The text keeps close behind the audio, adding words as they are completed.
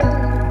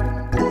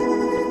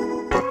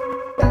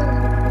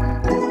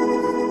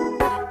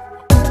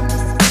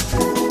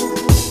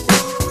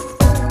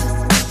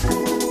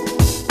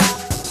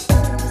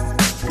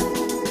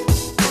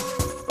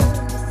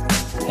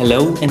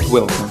Hello and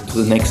welcome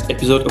to the next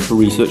episode of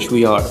Research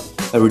We Are,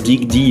 where we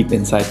dig deep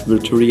inside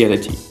virtual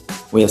reality.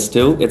 We are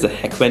still at the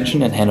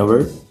Hackvention in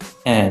Hanover,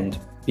 and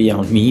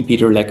beyond me,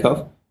 Peter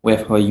Leckhoff, we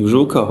have our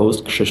usual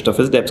co-host, Krzysztof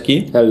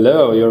Zdebski.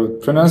 Hello, your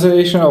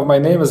pronunciation of my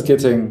name is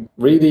getting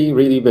really,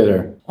 really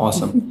better.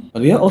 Awesome.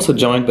 But we are also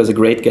joined by the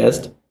great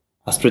guest,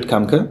 Astrid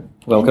Kahmke.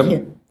 Welcome. Thank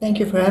you. Thank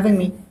you for having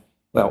me.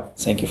 Well,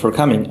 thank you for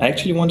coming. I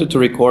actually wanted to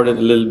record it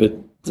a little bit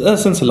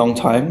since a long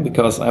time,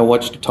 because I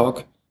watched a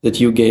talk that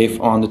you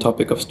gave on the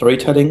topic of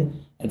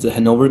storytelling at the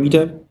Hanover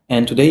meetup.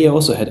 And today you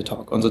also had a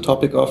talk on the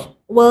topic of...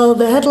 Well,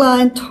 the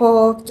headline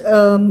talk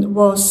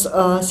was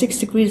 6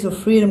 Degrees of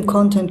Freedom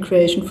Content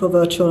Creation for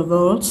Virtual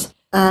Worlds.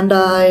 And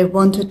I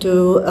wanted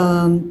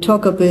to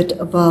talk a bit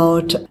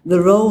about the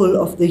role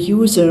of the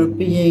user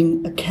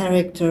being a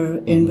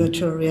character in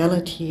virtual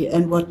reality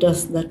and what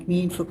does that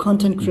mean for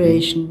content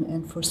creation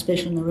and for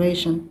spatial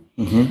narration.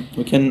 Mm-hmm.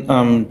 We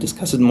can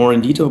discuss it more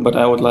in detail, but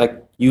I would like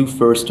you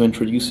first to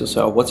introduce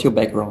yourself. What's your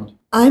background?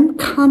 I'm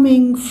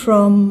coming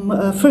from,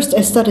 first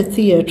I studied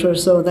theater,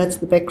 so that's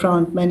the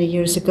background many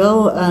years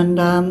ago, and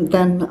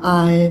then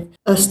I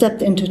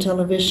stepped into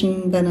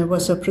television, then I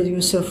was a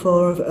producer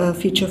for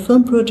feature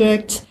film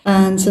projects,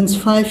 and since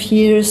 5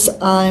 years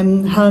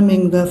I'm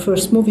helming the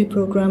first movie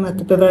program at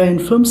the Bavarian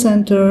Film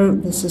Center.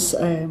 This is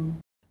a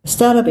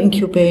startup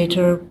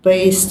incubator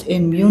based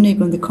in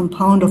Munich on the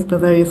compound of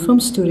Bavaria Film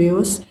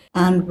Studios,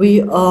 and we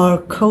are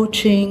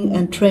coaching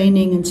and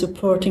training and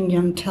supporting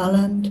young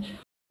talent.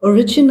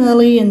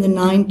 Originally in the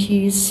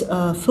 90s,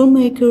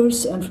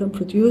 filmmakers and film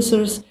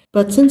producers,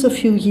 but since a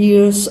few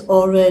years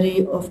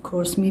already, of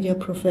course, media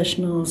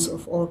professionals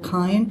of all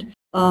kind.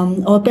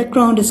 Our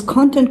background is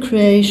content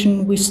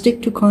creation. We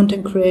stick to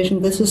content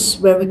creation. This is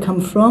where we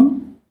come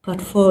from.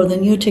 But for the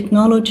new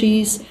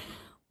technologies,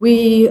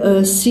 we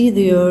see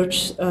the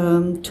urge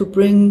to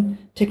bring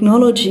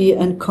technology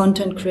and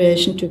content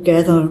creation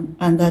together,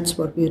 and that's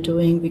what we're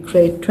doing. We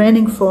create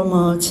training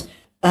formats,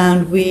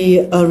 and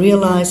we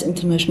realize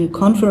international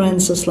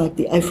conferences like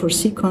the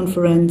I4C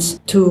conference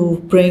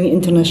to bring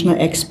international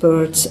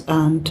experts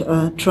and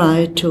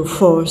try to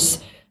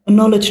force a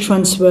knowledge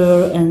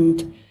transfer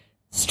and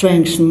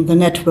strengthen the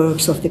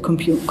networks of the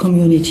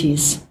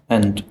communities.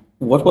 And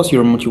what was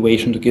your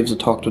motivation to give the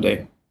talk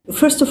today?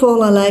 First of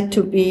all, I like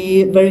to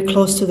be very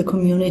close to the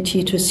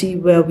community to see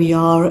where we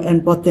are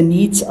and what the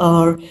needs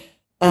are.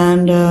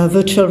 And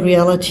virtual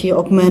reality,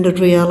 augmented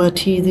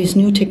reality, these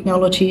new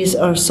technologies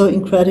are so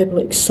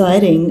incredibly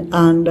exciting.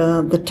 And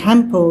the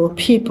tempo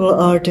people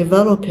are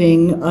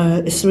developing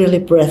is really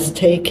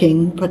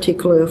breathtaking,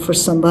 particularly for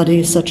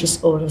somebody such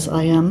as old as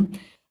I am.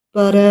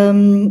 But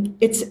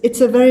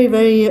it's a very,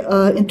 very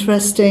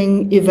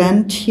interesting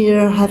event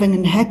here, having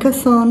a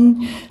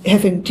hackathon,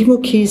 having demo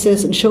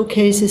cases and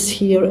showcases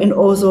here, and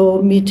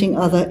also meeting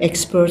other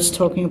experts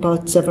talking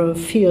about several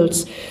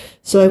fields.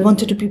 So I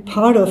wanted to be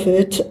part of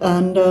it,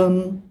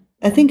 and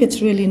I think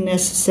it's really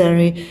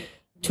necessary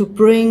to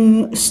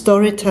bring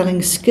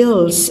storytelling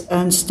skills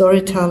and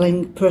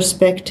storytelling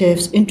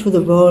perspectives into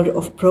the world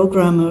of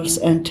programmers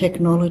and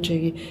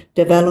technology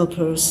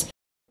developers,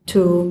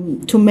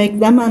 to make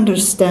them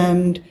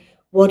understand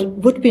what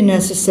would be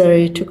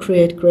necessary to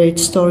create great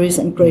stories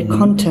and great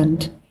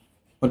content.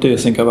 What do you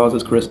think about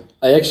this, Chris?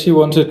 I actually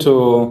wanted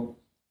to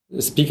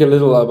speak a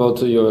little about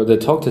the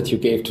talk that you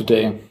gave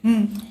today.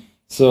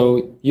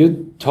 So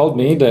you told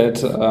me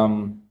that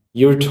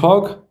your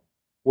talk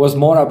was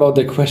more about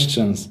the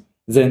questions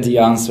than the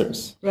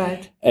answers.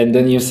 Right. And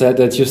then you said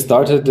that you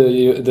started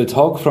the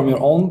talk from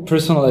your own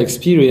personal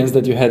experience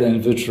that you had in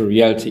virtual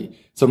reality.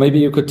 So maybe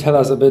you could tell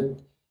us a bit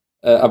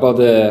about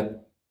the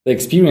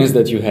experience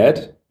that you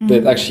had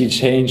that actually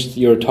changed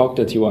your talk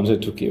that you wanted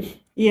to give.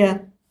 Yeah.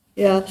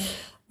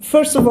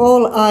 First of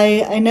all,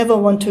 I never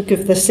want to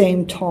give the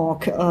same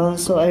talk.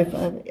 So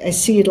I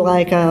see it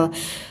like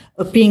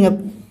being a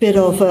bit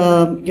of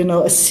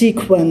a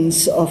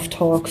sequence of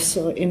talks.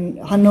 So in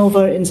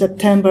Hanover in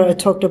September, I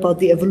talked about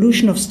the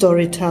evolution of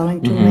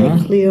storytelling to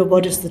make clear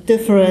what is the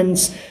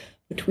difference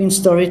between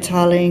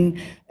storytelling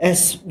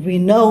as we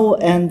know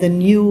and the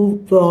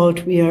new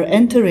world we are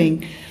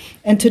entering.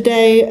 And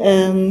today,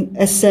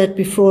 as said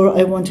before,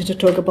 I wanted to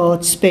talk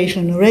about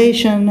spatial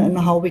narration and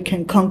how we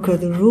can conquer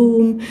the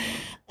room.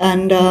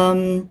 And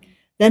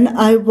then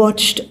I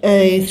watched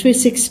a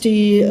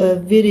 360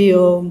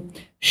 video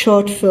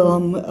short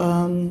film,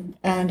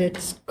 and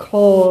it's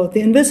called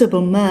The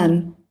Invisible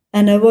Man.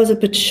 And I was a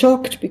bit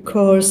shocked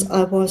because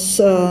I was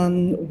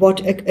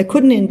I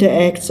couldn't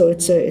interact, so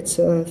it's a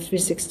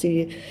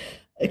 360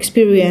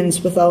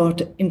 experience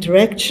without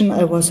interaction.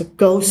 I was a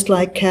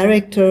ghost-like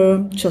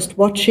character, just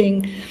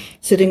watching,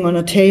 sitting on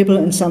a table,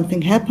 and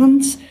something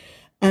happens.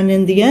 And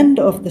in the end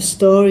of the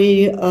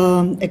story,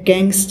 a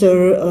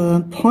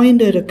gangster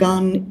pointed a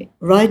gun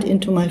right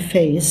into my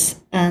face,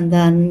 and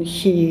then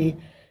he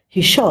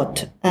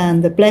shot,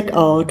 and the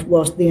blackout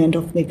was the end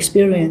of the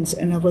experience.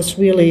 And I was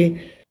really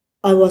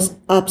I was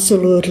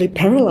absolutely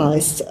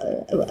paralyzed.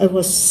 I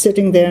was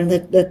sitting there, and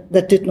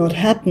that did not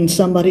happen.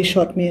 Somebody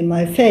shot me in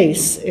my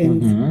face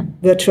in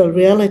virtual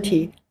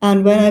reality.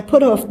 And when I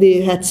put off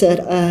the headset,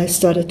 I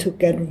started to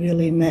get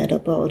really mad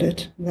about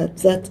it.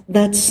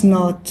 That's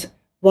not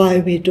why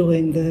we're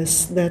doing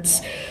this.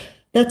 That's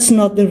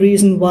not the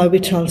reason why we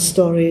tell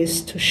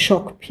stories, to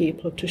shock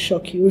people, to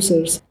shock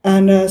users.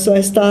 And so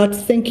I start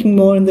thinking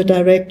more in the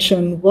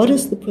direction, what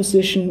is the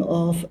position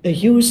of a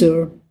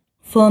user?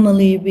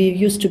 Formerly, we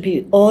used to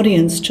be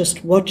audience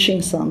just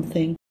watching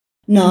something.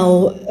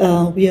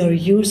 Now we are a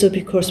user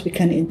because we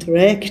can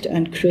interact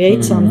and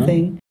create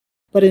something.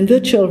 But in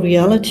virtual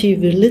reality,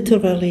 we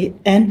literally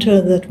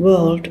enter that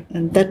world,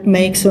 and that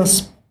makes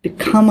us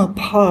become a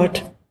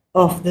part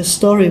of the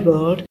story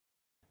world.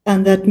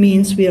 And that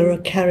means we are a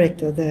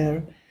character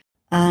there.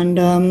 And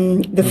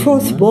the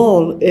fourth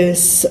wall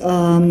is,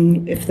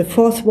 if the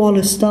fourth wall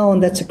is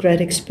down, that's a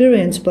great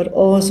experience, but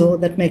also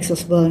that makes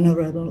us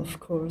vulnerable, of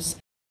course.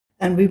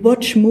 And we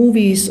watch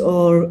movies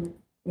or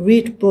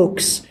read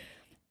books,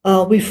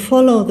 we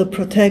follow the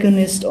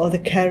protagonist or the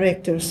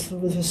characters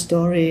through the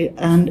story,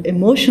 and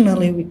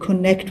emotionally we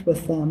connect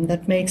with them.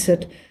 That makes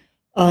it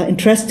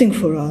interesting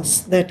for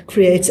us. That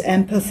creates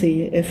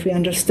empathy. If we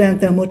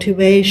understand their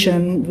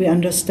motivation, we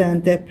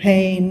understand their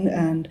pain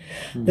and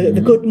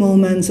the good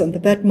moments and the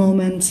bad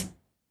moments.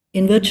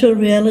 In virtual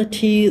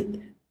reality,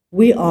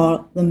 we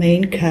are the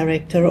main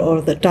character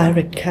or the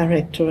direct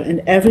character,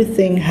 and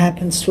everything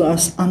happens to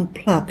us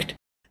unplugged.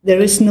 There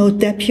is no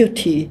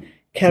deputy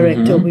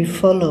character we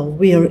follow.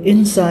 We are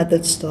inside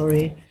that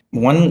story.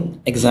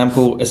 One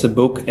example is a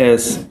book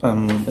as,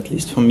 at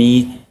least for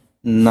me,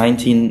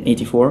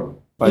 1984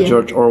 by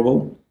George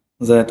Orwell,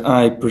 that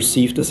I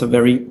perceived as a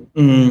very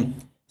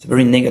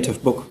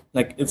negative book.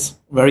 Like, it's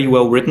very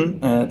well written.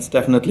 It's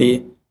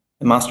definitely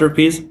a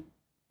masterpiece.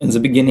 In the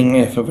beginning,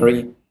 you have a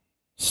very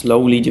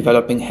slowly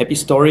developing happy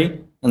story,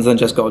 and then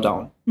just go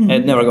down. And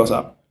it never goes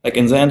up. Like,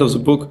 in the end of the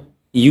book,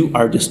 you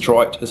are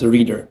destroyed as a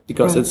reader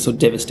because it's so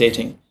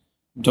devastating.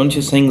 Don't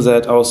you think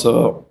that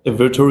also a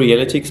virtual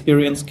reality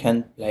experience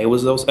can play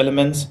with those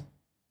elements?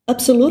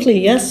 Absolutely,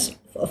 yes,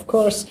 of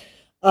course.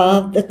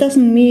 That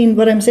doesn't mean,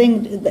 what I'm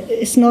saying,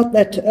 it's not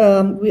that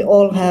we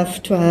all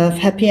have to have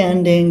happy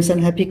endings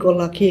and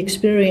happy-go-lucky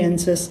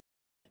experiences.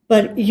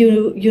 But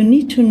you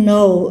need to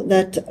know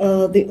that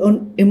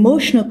the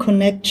emotional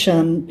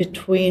connection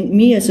between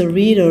me as a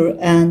reader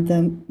and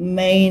the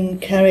main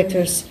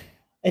characters,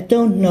 I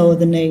don't know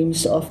the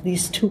names of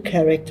these two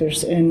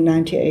characters in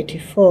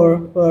 1984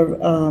 who are,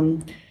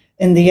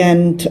 in the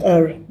end,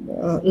 are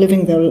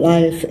living their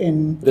life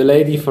in... The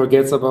lady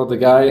forgets about the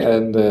guy,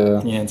 and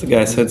the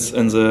guy sits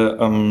in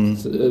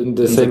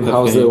the same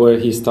house where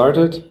he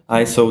started.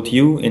 I sewed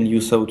you and you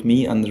sewed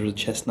me under the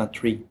chestnut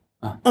tree.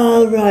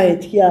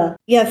 Right, yeah.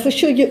 Yeah, for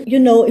sure. You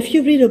know, if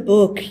you read a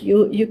book,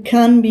 you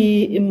can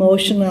be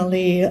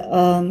emotionally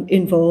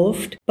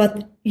involved,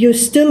 but you're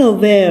still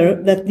aware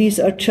that these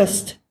are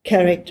just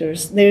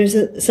characters. There's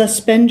a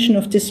suspension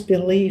of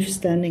disbelief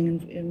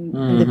standing in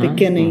the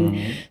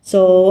beginning.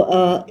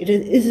 So it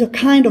is a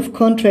kind of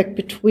contract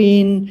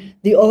between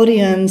the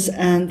audience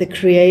and the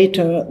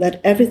creator, that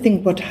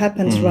everything what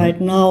happens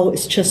right now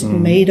is just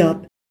made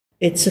up.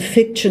 It's a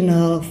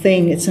fictional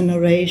thing. It's a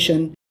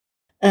narration.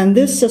 And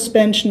this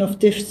suspension of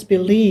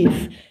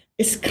disbelief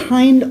is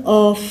kind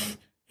of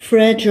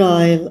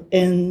fragile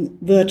in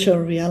virtual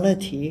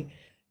reality.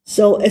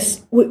 So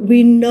as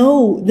we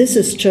know this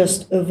is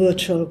just a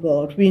virtual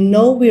world. We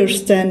know we are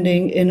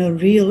standing in a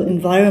real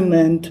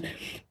environment,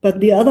 but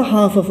the other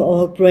half of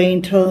our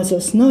brain tells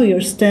us, no,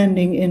 you're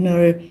standing in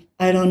a,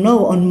 I don't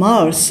know, on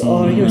Mars,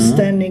 or you're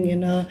standing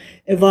in an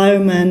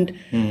environment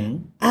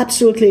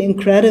absolutely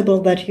incredible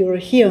that you're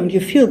here, and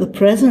you feel the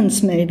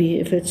presence maybe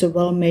if it's a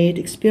well-made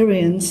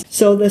experience.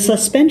 So the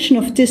suspension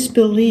of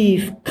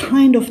disbelief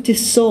kind of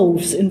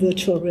dissolves in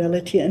virtual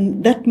reality,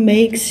 and that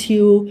makes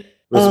you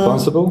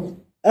responsible?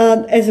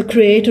 As a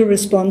creator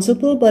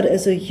responsible, but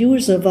as a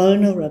user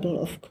vulnerable,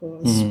 of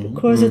course,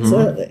 because it's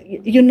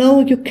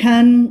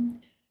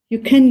you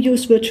can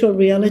use virtual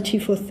reality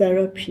for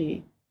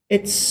therapy.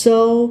 It's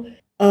so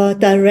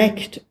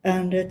direct,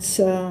 and it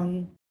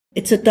seems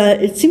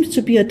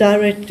to be a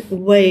direct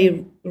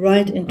way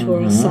right into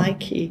our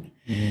psyche.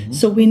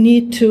 So we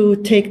need to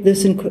take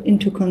this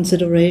into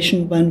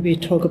consideration when we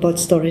talk about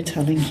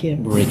storytelling here.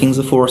 Breaking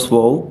the fourth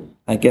wall.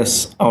 I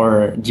guess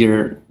our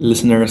dear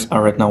listeners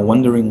are right now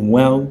wondering,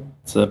 well,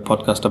 it's a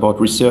podcast about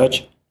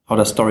research. How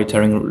does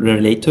storytelling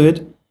relate to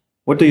it?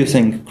 What do you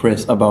think,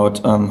 Chris,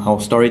 about how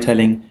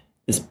storytelling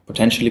is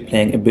potentially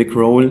playing a big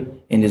role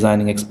in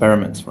designing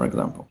experiments, for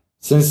example?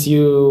 Since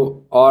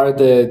you are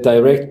the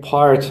direct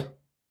part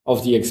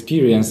of the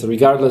experience,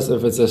 regardless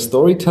if it's a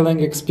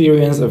storytelling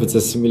experience, if it's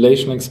a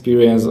simulation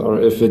experience,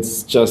 or if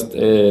it's just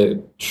a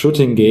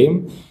shooting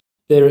game,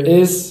 there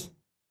is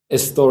a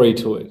story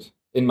to it.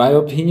 In my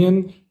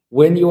opinion,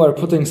 when you are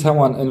putting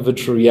someone in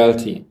virtual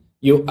reality,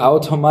 you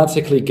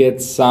automatically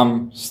get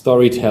some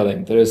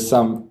storytelling. There is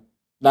some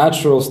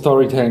natural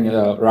storytelling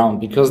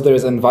around, because there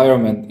is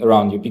environment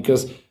around you,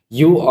 because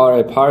you are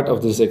a part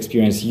of this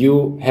experience.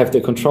 You have the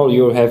control,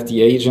 you have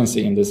the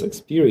agency in this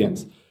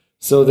experience.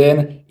 So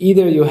then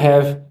either you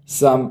have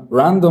some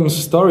random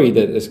story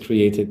that is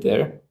created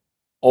there,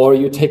 or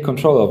you take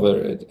control over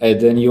it. And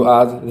then you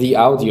add the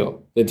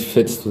audio that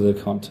fits to the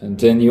content.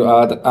 Then you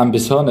add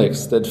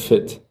ambisonics that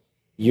fit.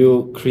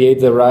 You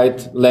create the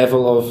right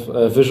level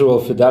of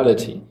visual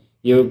fidelity.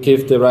 You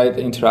give the right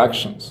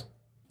interactions.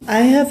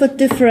 I have a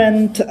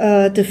different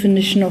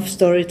definition of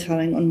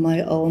storytelling on my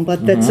own,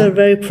 but that's a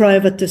very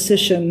private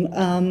decision.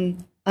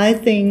 I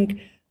think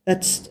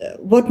that's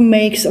what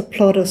makes a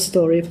plot a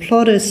story.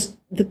 Plot is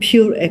the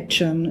pure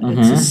action.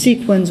 It's a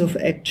sequence of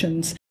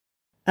actions.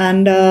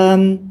 And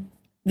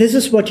this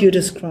is what you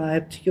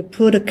described. You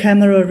put a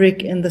camera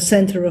rig in the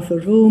center of a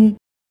room,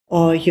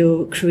 or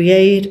you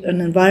create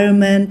an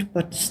environment,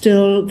 but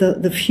still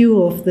the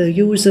view of the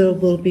user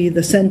will be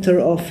the center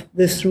of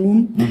this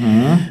room.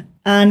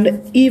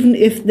 And even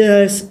if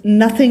there's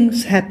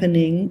nothing's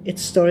happening,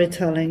 it's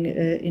storytelling,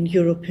 in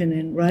your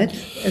opinion, right?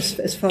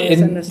 As far as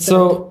I understand.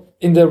 So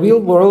in the real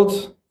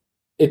world,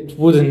 it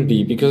wouldn't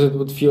be, because it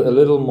would feel a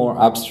little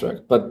more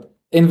abstract. But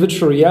in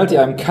virtual reality,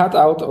 I'm cut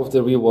out of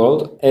the real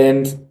world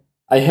and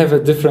I have a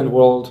different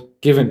world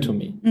given to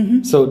me.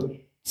 So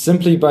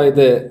simply by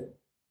the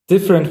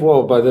different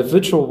world, by the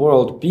virtual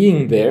world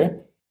being there,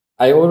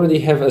 I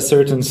already have a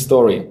certain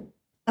story.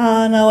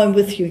 Now I'm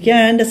with you.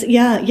 Yeah, and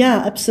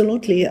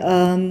absolutely.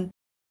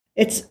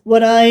 It's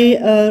what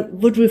I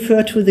would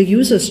refer to the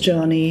user's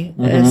journey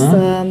as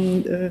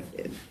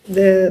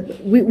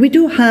we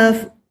do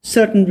have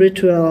certain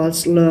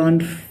rituals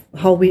learned,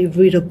 how we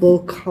read a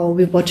book, how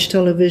we watch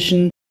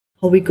television,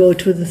 how we go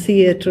to the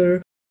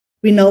theater.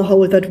 We know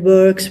how that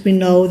works. We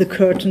know the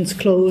curtains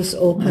close,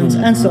 opens,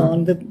 and so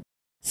on.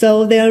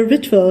 So there are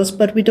rituals,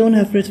 but we don't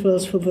have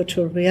rituals for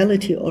virtual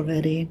reality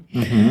already.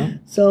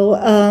 So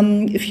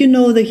if you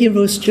know the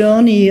hero's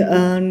journey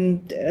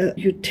and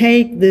you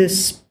take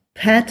this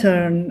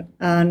pattern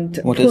and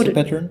what is the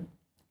pattern?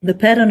 The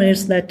pattern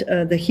is that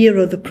the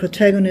hero, the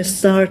protagonist,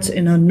 starts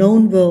in a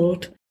known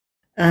world,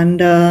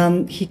 and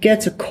he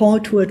gets a call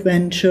to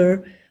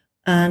adventure.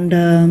 And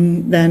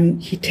then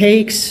he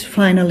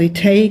finally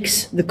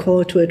takes the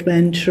call to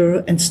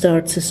adventure and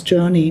starts his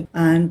journey.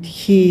 And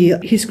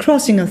he's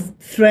crossing a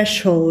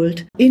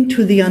threshold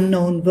into the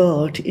unknown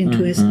world,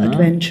 into his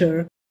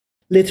adventure,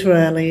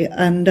 literally.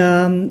 And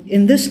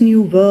in this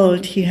new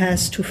world,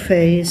 first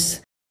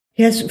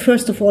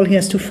of all, he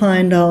has to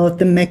find out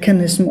the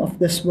mechanism of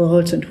this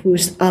world and who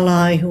is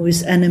ally, who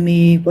is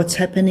enemy, what's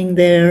happening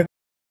there,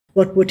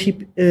 what would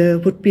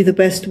be the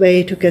best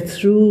way to get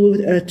through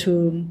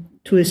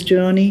to his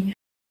journey.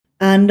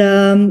 And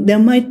there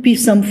might be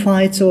some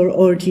fights or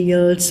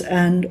ordeals,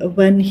 and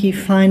when he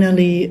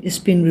finally is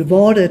being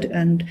rewarded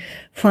and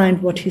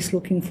find what he's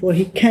looking for,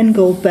 he can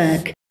go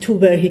back to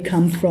where he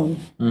come from.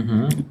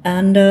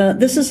 And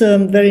this is a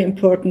very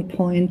important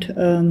point,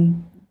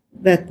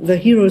 that the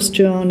hero's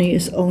journey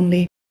is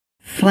only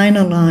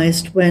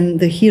finalized when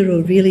the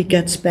hero really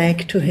gets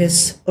back to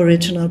his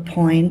original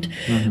point,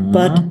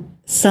 but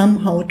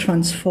somehow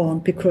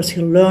transformed because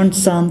he learned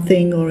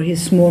something, or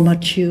he's more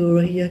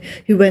mature,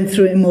 he went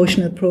through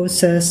emotional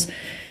process.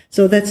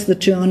 So that's the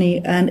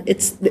journey. And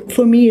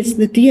for me, it's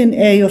the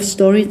DNA of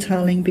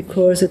storytelling,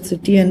 because it's the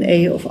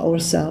DNA of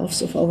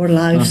ourselves, of our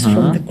lives,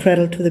 from the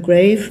cradle to the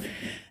grave,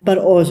 but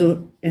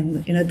also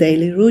in a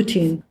daily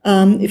routine.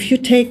 If you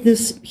take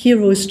this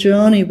hero's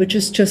journey, which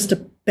is just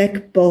a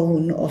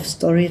backbone of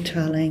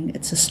storytelling,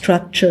 it's a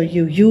structure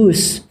you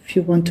use if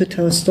you want to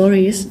tell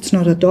stories. It's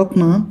not a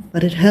dogma,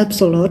 but it helps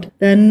a lot.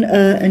 Then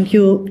and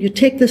you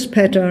take this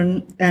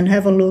pattern and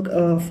have a look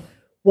of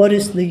what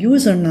is the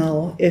user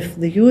now. If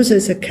the user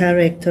is a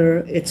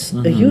character, it's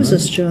a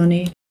user's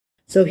journey.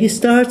 So he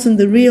starts in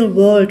the real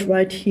world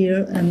right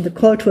here, and the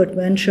call to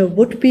adventure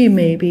would be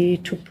maybe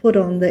to put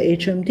on the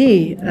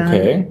HMD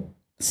and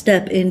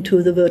step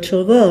into the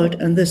virtual world,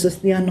 and this is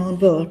the unknown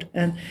world.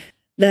 And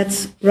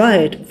that's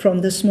right. From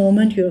this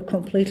moment, you're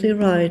completely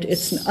right.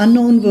 It's an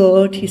unknown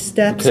world. He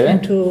steps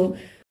into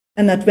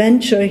an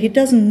adventure. He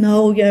doesn't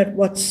know yet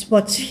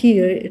what's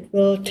here. It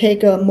will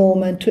take a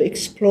moment to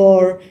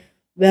explore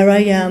where I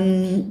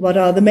am, what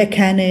are the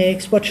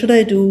mechanics, what should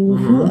I do,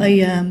 who I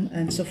am,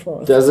 and so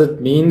forth. Does it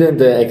mean that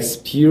the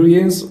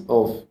experience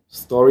of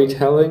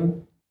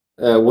storytelling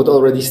would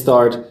already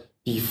start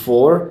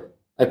before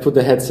I put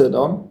the headset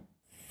on?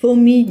 For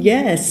me,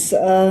 yes.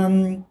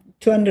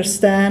 To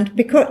understand,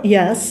 because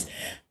yes,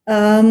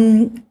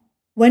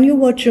 when you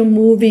watch a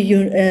movie,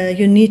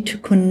 you need to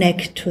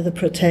connect to the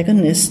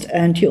protagonist,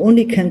 and you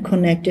only can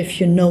connect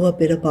if you know a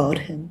bit about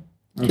him.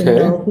 You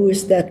know who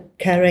is that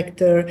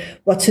character,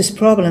 what's his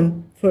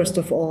problem, first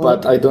of all.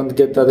 But I don't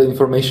get that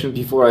information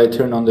before I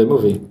turn on the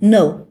movie.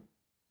 No.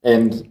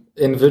 And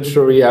in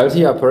virtual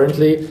reality,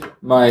 apparently,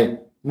 my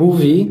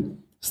movie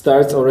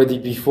starts already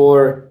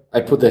before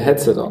I put the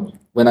headset on.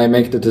 When I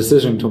make the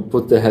decision to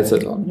put the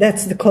headset on.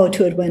 That's the call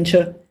to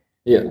adventure.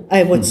 Yeah.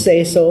 I would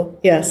say so,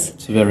 yes.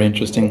 It's a very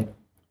interesting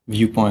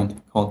viewpoint.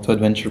 Call to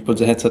adventure, put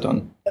the headset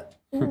on.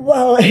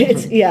 Well,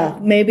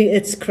 maybe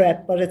it's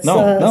crap, but it's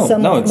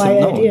some of my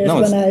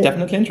ideas. It's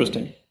definitely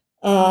interesting.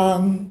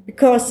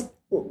 Because,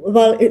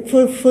 well,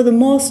 for the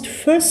most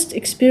first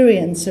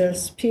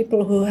experiencers,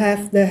 people who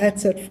have the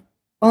headset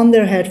on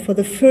their head for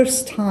the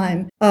first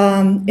time,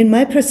 in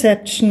my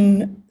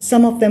perception,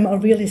 some of them are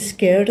really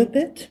scared a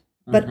bit,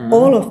 but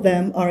all of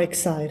them are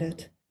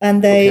excited.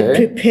 And they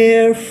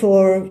prepare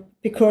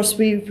because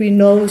we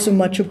know so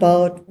much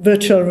about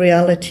virtual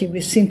reality.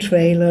 We've seen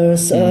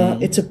trailers.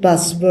 It's a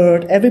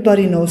buzzword.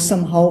 Everybody knows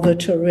somehow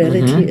virtual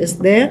reality is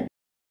there.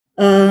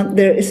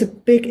 There is a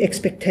big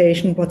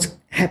expectation what's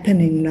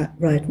happening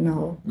right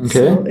now.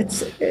 Okay.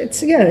 So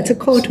it's a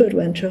call to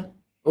adventure.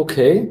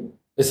 Okay.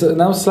 It's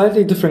now a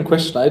slightly different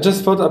question. I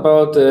just thought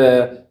about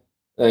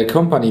a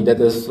company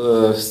that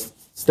is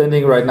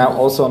standing right now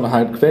also on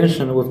high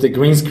convention with the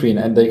green screen,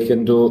 and they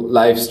can do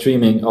live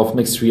streaming of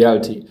mixed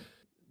reality.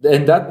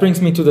 And that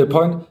brings me to the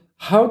point,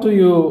 how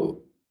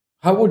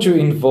would you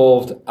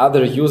involve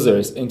other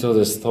users into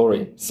the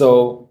story?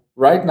 So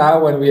right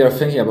now, when we are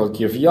thinking about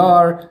Gear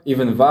VR,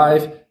 even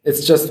Vive,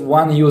 it's just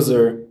one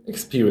user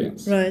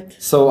experience. Right.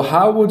 So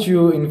how would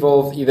you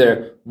involve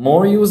either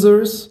more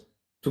users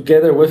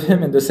together with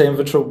him in the same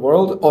virtual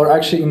world, or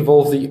actually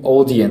involve the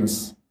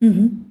audience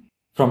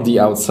from the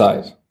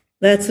outside?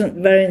 That's a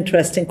very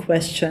interesting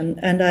question,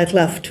 and I'd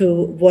love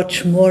to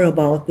watch more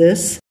about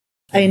this.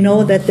 I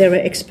know that there are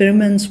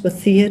experiments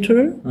with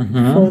theater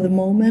for the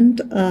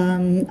moment.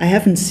 I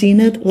haven't seen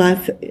it,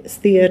 live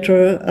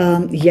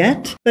theater,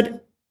 yet.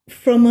 But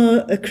from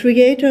a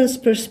creator's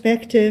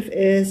perspective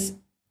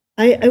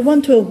I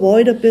want to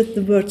avoid a bit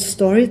the word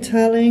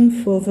storytelling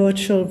for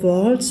virtual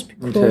worlds,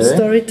 because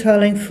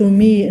storytelling for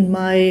me, in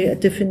my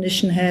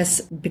definition,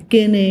 has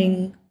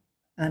beginning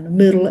and a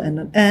middle and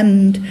an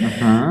end.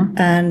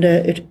 And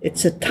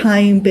it's a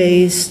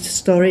time-based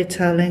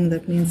storytelling.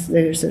 That means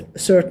there's a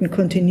certain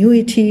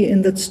continuity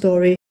in that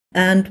story.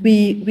 And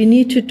we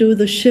need to do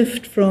the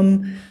shift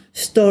from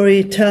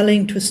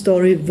storytelling to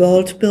story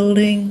world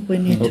building. We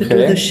need to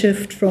do the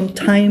shift from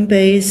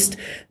time-based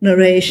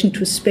narration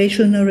to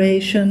spatial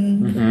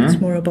narration. It's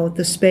more about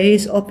the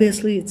space,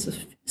 obviously. It's a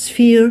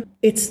sphere.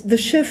 It's the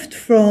shift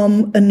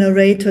from a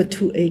narrator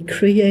to a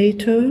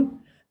creator.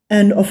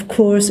 And of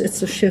course,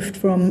 it's a shift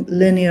from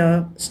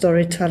linear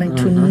storytelling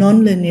to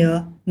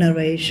non-linear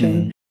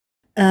narration.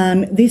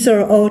 And these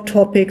are all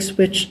topics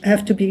which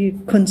have to be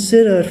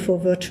considered for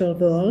virtual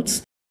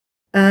worlds.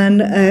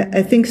 And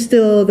I think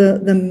still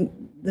the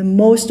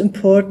most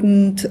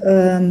important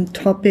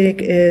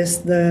topic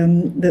is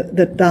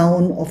the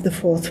down of the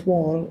fourth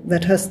wall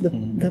that has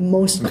the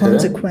most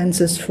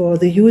consequences for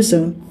the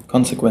user.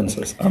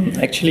 Consequences.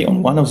 Actually,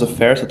 on one of the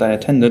fairs that I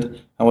attended,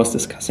 I was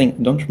discussing,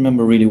 I don't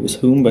remember really with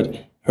whom,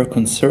 but her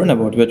concern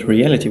about virtual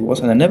reality was,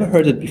 and I never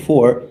heard it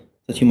before,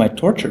 that you might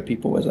torture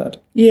people with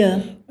that.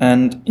 Yeah.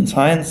 And in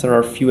science, there are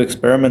a few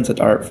experiments that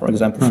are, for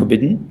example,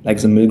 forbidden, like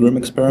the Milgram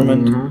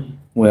experiment,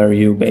 where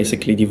you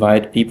basically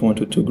divide people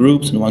into two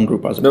groups, and one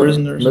group are the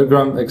prisoners.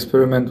 Milgram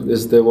experiment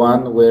is the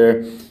one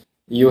where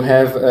you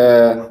have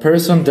a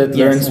person that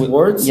learns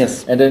words,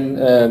 and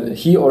then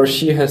he or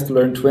she has to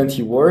learn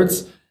 20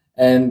 words,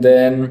 and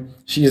then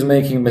she is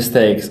making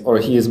mistakes, or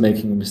he is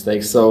making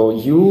mistakes. So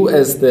you,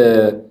 as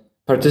the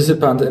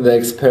participant in the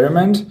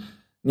experiment,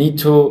 need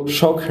to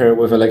shock her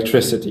with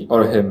electricity,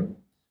 or him.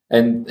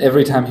 And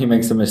every time he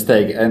makes a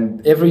mistake,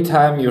 and every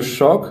time you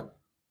shock,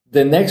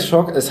 the next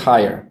shock is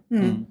higher.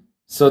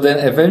 So then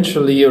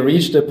eventually you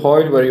reach the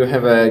point where you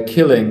have a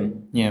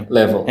killing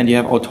level. And you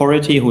have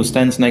authority who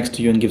stands next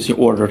to you and gives you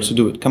orders to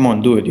do it. Come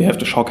on, do it. You have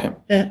to shock him.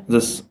 Yeah.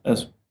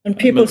 And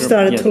people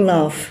started to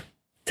laugh,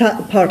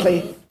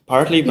 partly.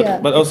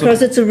 But also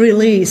because it's a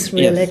release,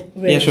 really.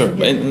 Yeah, sure.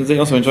 And they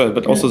also enjoy it.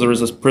 But also there is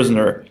this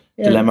prisoner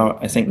dilemma,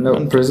 I think.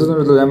 No,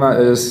 prisoner dilemma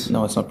is...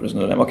 No, it's not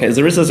prisoner dilemma. Okay,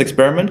 there is this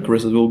experiment.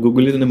 Chris will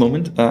Google it in a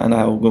moment, and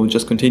I will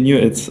just continue.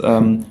 It's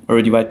where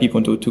we divide people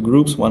into two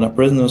groups. One are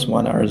prisoners,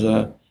 one are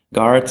the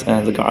guards,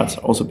 and the guards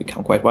also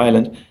become quite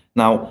violent.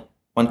 Now,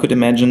 one could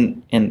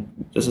imagine, and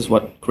this is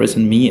what Chris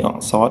and me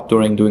thought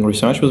during doing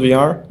research with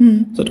VR,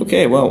 that,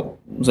 okay, well,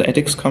 the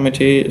ethics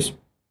committee is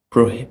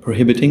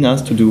prohibiting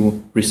us to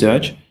do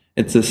research.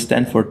 It's a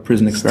Stanford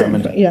prison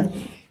experiment.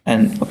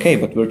 And okay,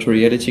 but virtual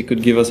reality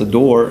could give us a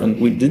door, and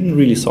we didn't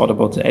really thought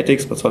about the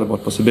ethics, but thought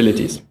about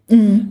possibilities.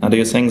 Now, do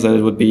you think that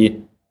it would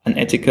be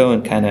unethical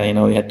and kind of,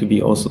 you had to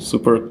be also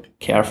super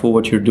careful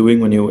what you're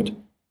doing when you would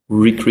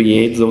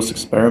recreate those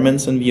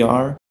experiments in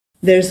VR?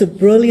 There's a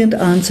brilliant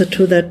answer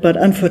to that, but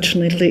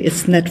unfortunately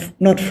it's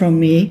not from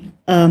me.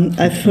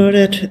 I've heard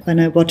it when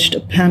I watched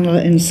a panel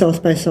in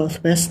South by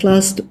Southwest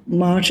last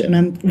March, and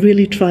I'm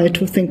really trying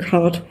to think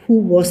hard, who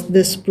was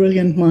this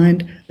brilliant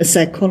mind, a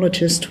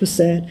psychologist, who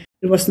said,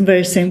 it was the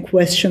very same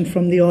question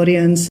from the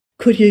audience,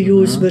 could you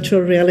use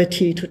virtual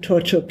reality to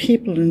torture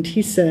people? And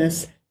he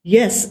says,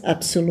 yes,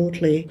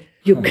 absolutely.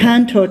 You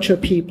can torture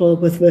people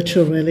with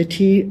virtual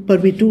reality,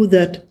 but we do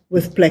that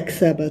with Black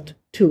Sabbath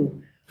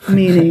too.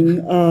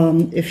 Meaning,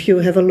 if you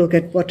have a look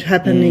at what's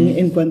happening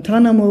in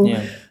Guantanamo,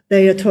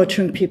 they are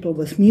torturing people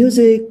with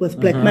music, with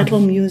black metal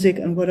music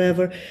and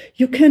whatever.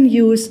 You can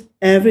use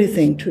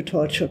everything to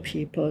torture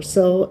people.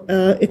 So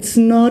it's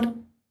not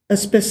a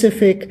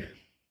specific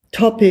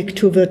topic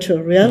to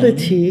virtual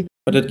reality.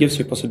 But it gives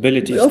you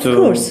possibilities Of to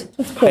course.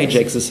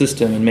 hijack the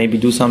system and maybe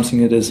do something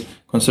that is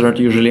considered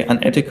usually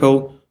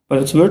unethical, but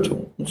it's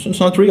virtual. It's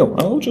not real.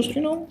 I'll just,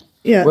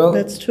 Yeah, Well,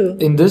 that's true.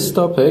 In this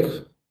topic,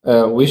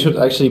 we should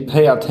actually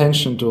pay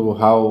attention to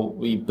how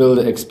we build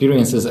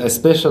experiences,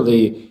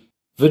 especially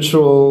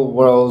virtual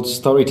world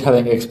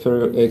storytelling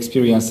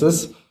experiences,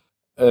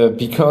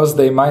 because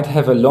they might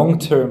have a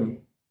long-term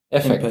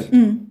effect.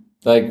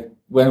 Like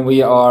when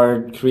we are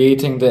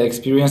creating the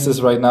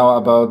experiences right now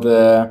about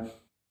the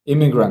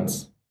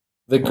immigrants,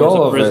 the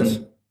goal of it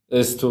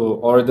is to,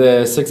 or the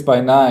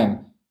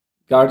 6x9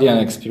 Guardian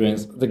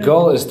experience, the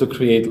goal is to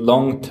create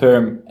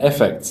long-term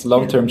effects,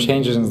 long-term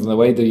changes in the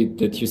way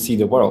that you see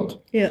the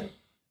world. Yeah.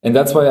 And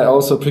that's why I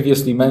also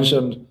previously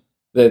mentioned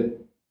that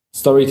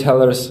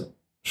storytellers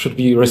should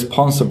be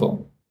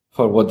responsible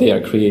for what they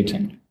are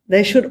creating.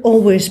 They should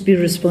always be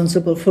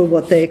responsible for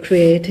what they're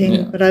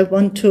creating, but I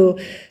want to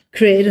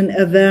create an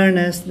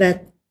awareness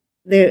that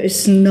there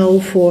is no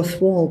fourth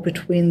wall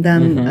between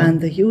them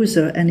and the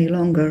user any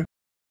longer.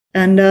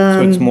 And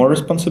so it's more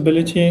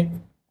responsibility,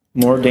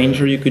 more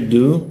danger you could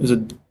do? Is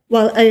it?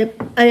 Well,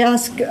 I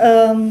ask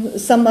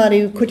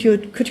somebody, could you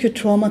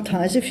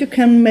traumatize? If you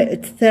can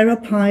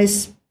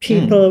therapize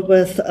people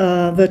with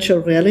virtual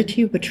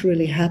reality, which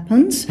really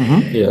happens,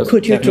 Yes,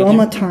 could you definitely.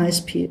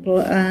 traumatize people?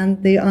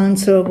 And the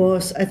answer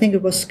was, I think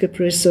it was Skip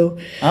Risso,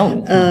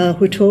 Oh.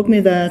 who told me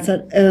that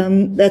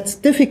that's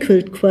a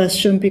difficult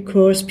question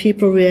because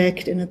people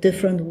react in a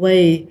different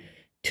way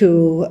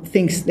to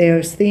things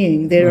they're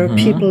seeing. There are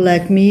people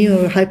like me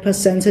who are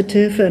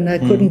hypersensitive, and I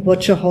couldn't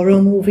watch a horror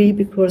movie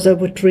because I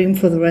would dream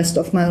for the rest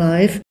of my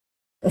life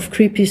of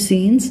creepy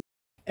scenes.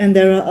 And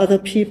there are other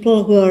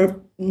people who are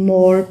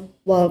more,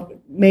 well,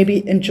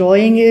 maybe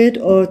enjoying it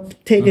or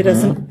take it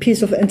as a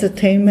piece of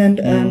entertainment,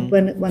 and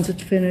once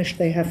it's finished,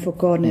 they have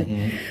forgotten it.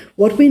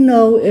 What we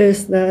know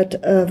is that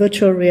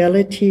virtual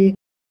reality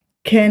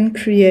can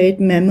create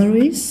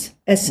memories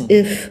as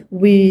if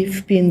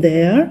we've been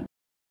there.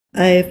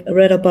 I've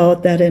read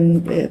about that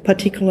in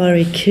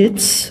particularly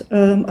kids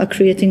are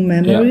creating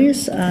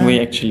memories. We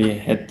actually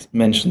had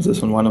mentioned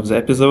this on one of the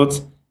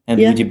episodes, and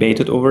we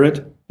debated over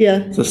it. Yeah.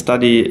 The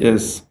study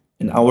is,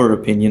 in our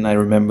opinion, I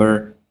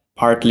remember,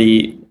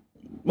 partly,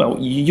 well,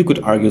 you could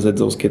argue that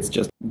those kids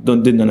just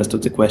didn't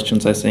understand the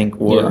questions, I think,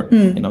 or,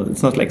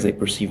 it's not like they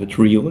perceive it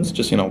real, it's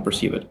just,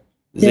 perceive it.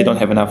 They don't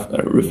have enough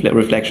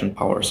reflection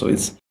power, so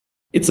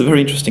it's a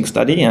very interesting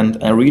study, and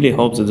I really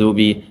hope that there will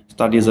be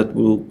studies that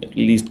will at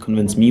least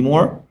convince me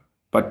more.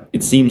 But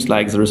it seems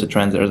like there is a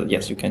trend there that,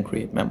 yes, you can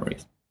create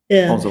memories.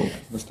 Yeah. Also,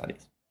 the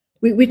studies.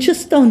 We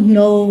just don't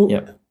know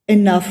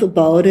enough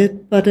about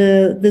it, but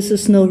this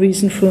is no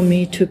reason for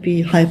me to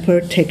be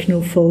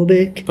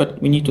hyper-technophobic.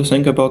 But we need to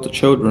think about the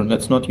children.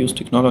 Let's not use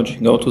technology.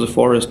 Go to the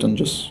forest and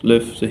just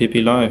live the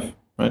hippie life,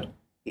 right?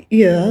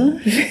 Yeah.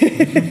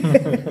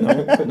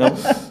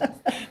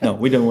 No,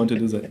 we don't want to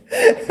do that.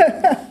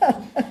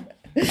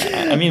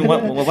 I mean,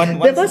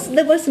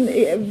 there was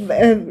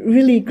a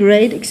really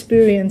great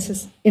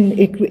experience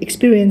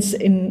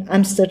in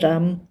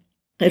Amsterdam.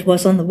 It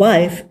was on the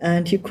Vive,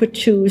 and you could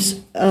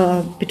choose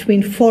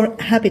between 4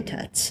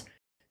 habitats.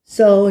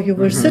 So you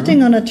were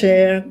sitting on a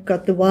chair,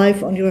 got the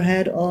Vive on your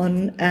head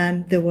on,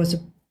 and there was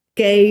a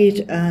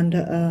gate and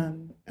a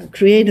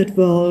created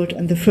world,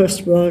 and the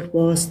first world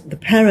was the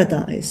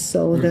paradise,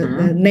 so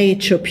the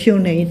nature, pure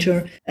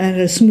nature, and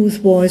a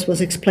smooth voice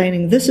was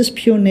explaining, this is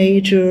pure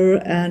nature,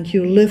 and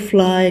you live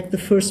like the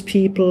first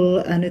people,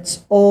 and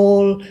it's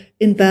all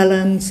in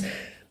balance,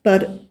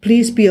 but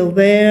please be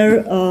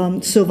aware,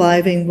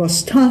 surviving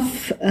was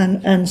tough,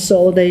 and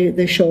so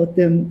they showed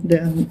them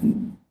the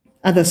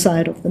other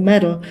side of the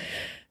medal.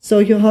 So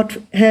you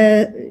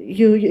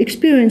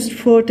experienced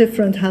 4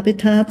 different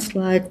habitats,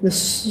 like the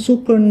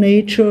super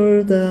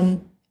nature, the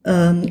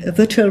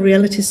virtual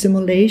reality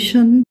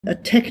simulation, a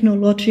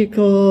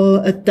technological,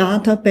 a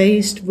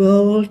data-based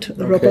world,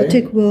 a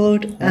robotic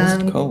world,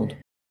 and it's called.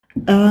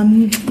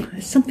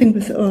 Something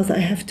with Earth. I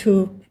have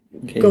to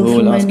we go through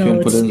will my ask you and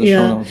notes. put it in the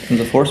show notes. And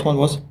the fourth one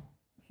was?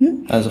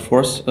 The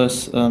fourth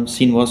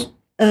scene was?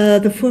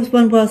 The fourth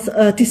one was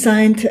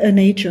designed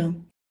nature.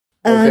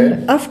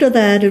 And after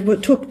that,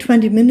 it took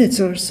 20 minutes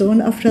or so.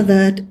 And after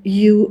that,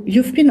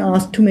 you've been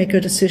asked to make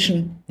a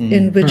decision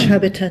in which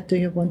habitat do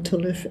you want to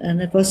live.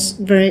 And it was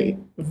very,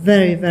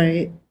 very,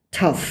 very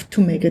tough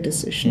to make a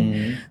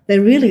decision. They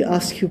really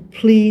ask you,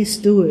 please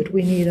do it.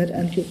 We need it.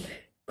 And you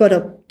got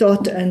a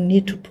dot and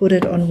need to put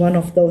it on one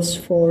of those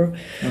 4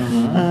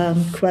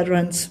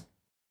 quadrants.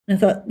 I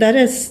thought that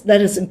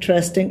is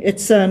interesting.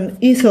 It's an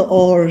either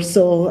or,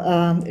 so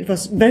it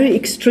was very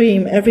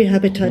extreme. Every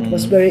habitat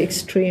was very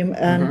extreme,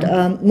 and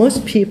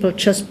most people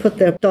just put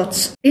their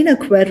dots in a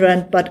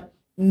quadrant, but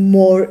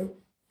more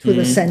to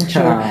the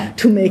center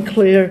to make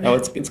clear. No,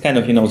 it's kind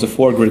of, the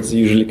four grids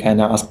usually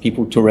kind of ask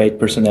people to rate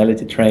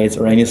personality traits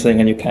or anything,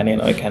 and you kind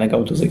of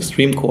go to the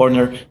extreme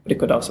corner, but you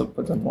could also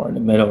put them more in the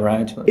middle,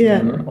 right?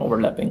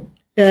 Overlapping.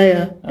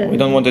 We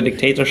don't want a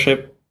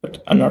dictatorship,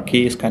 but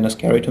anarchy is kind of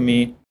scary to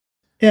me.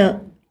 Yeah.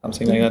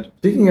 Something like that.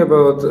 Speaking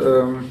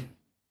about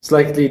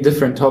slightly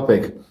different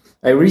topic,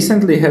 I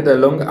recently had a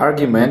long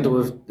argument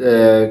with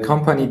a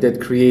company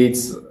that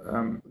creates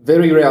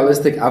very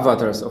realistic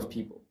avatars of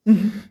people.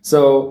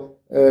 So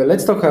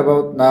let's talk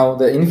about now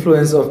the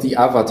influence of the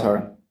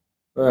avatar.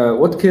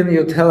 What can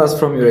you tell us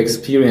from your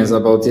experience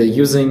about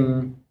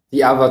using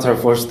the avatar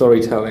for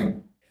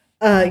storytelling?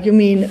 You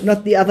mean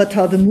not the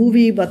Avatar, the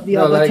movie, but the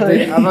avatar? Like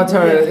the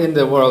avatar in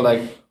the world,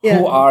 like,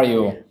 who are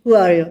you? Who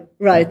are you?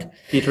 Right.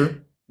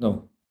 Peter?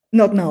 No.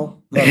 Not now.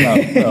 Not now.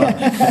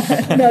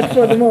 No. Not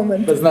for the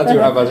moment. That's not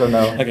your avatar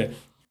now. Okay.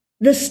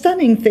 The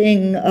stunning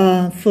thing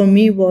for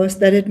me was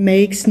that it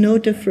makes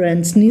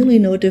nearly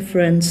no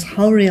difference,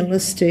 how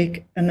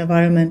realistic an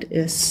environment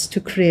is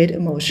to create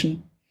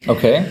emotion.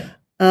 Okay.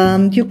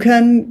 You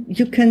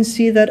can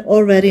see that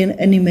already in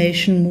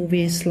animation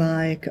movies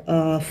like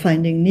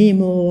Finding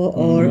Nemo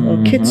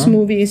or kids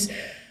movies.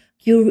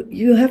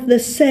 You have the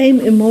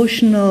same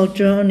emotional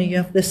journey.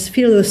 You have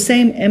feel the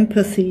same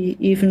empathy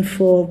even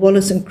for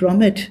Wallace and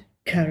Gromit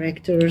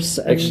characters.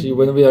 Actually,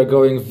 when we are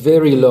going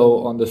very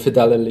low on the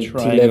fidelity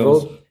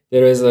level,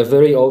 there is a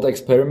very old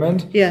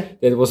experiment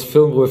that was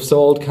filmed with so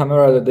old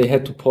camera that they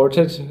had to port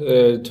it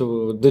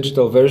to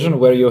digital version,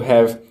 where you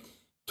have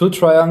two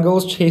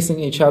triangles chasing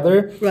each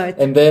other, right?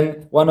 And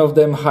then one of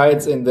them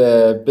hides in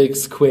the big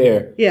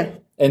square.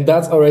 And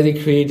that's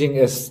already creating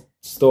a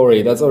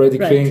story. That's already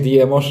creating the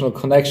emotional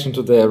connection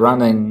to the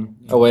running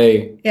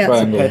away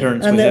triangle.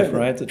 Patterns and we have,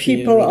 right?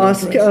 People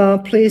ask,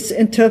 please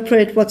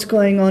interpret what's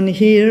going on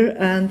here,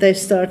 and they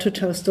start to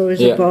tell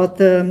stories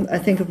about I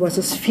think it was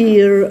a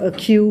sphere, a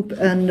cube,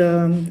 and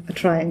a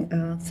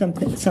triangle,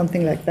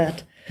 something like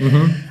that.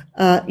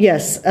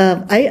 Yes,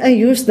 I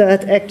use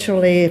that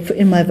actually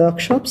in my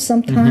workshops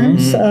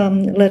sometimes.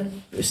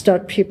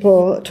 Start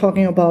people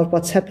talking about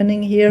what's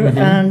happening here,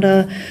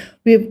 and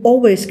we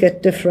always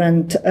get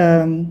different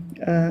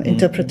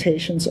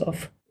interpretations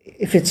of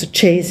if it's a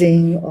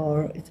chasing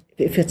or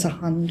if it's a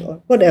hunt or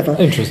whatever.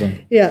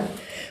 Interesting. Yeah.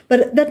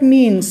 But that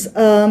means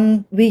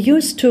we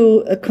used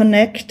to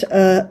connect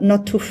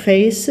not to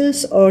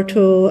faces or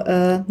to,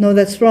 no,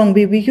 that's wrong.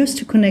 We used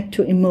to connect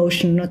to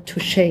emotion, not to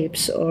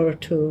shapes or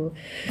to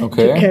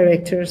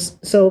characters.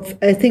 So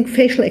I think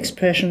facial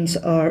expressions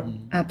are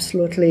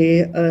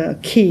absolutely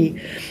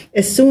key.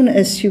 As soon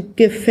as you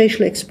give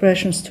facial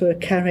expressions to a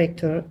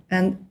character,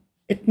 and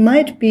it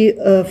might be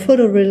a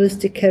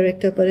photorealistic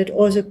character, but it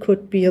also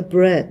could be a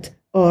bread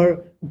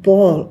or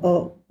ball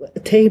or a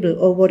table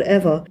or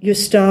whatever, you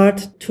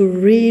start to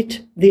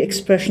read the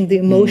expression, the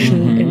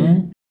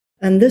emotion,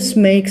 and this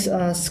makes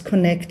us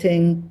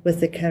connecting with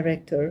the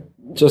character.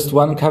 Just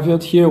one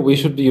caveat here, we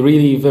should be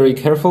really very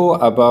careful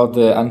about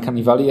the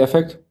uncanny valley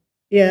effect.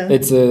 Yeah.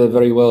 It's a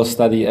very well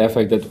studied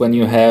effect that when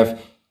you have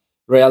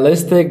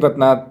realistic but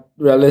not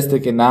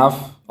realistic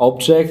enough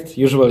object,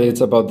 usually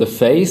it's about the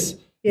face,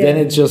 then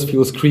it just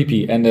feels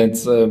creepy and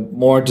it's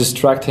more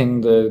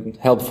distracting than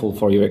helpful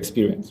for your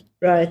experience.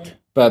 Right.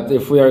 But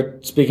if we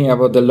are speaking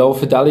about the low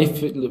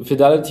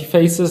fidelity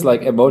faces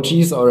like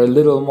emojis or a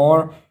little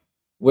more,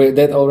 where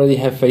that already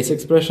have face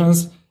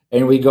expressions,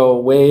 and we go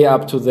way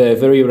up to the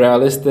very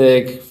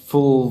realistic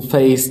full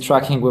face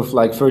tracking with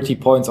like 30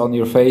 points on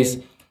your face,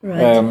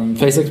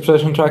 face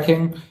expression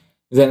tracking,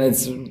 then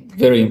it's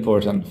very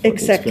important for the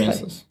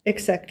experiences.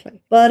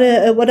 Exactly.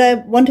 But what I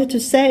wanted to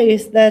say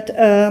is that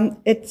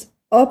it's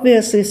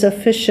obviously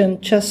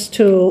sufficient just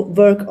to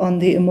work on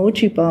the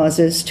emoji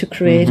basis to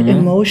create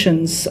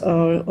emotions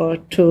or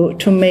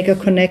to make a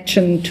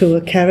connection to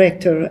a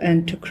character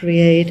and to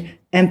create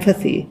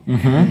empathy.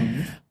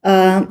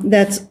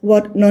 That's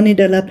what Noni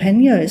de la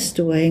Peña is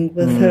doing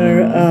with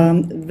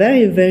her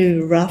very, very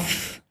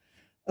rough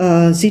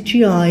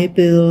CGI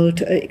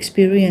built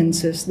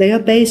experiences. They are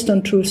based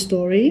on true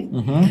story,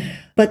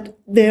 but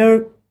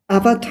they're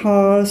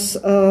avatars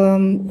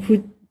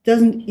who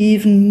doesn't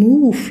even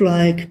move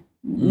like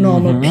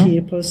normal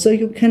people. So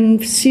you can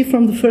see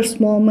from the first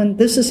moment,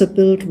 this is a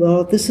built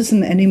world, this is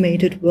an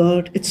animated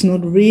world, it's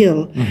not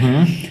real.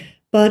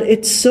 But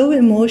it's so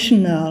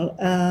emotional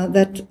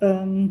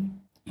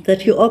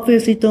that you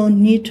obviously don't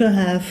need to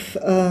have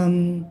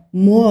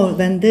more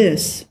than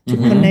this to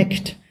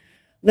connect.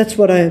 That's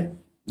what I...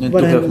 And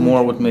to have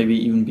more would maybe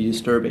even be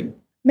disturbing.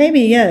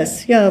 Maybe,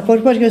 yes. Yeah,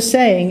 but what you're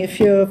saying, if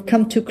you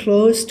come too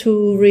close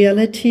to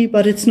reality,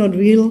 but it's not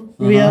real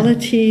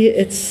reality,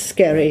 it's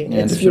scary.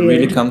 Yeah, and if you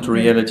really come to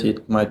reality,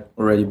 it might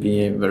already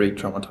be very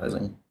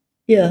traumatizing.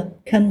 Yeah,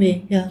 can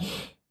be, yeah.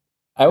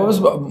 I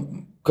was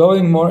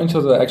going more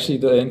into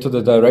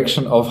the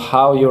direction of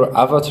how your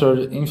avatar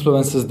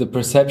influences the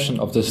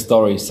perception of the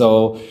story.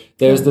 So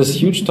there's this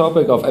huge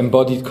topic of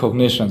embodied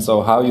cognition,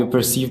 so how you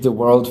perceive the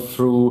world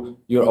through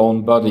your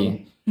own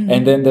body.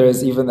 And then there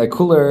is even a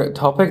cooler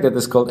topic that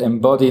is called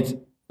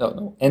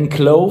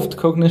enclosed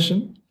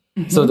cognition.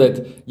 so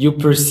that you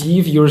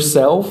perceive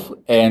yourself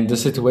and the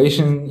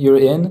situation you're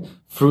in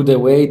through the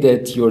way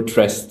that you're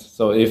dressed.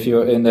 So if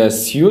you're in a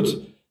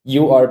suit,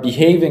 you are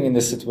behaving in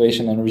the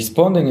situation and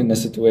responding in the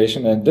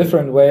situation in a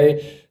different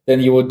way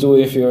than you would do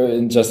if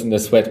you're just in the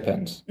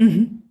sweatpants.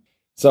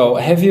 So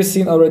have you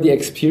seen already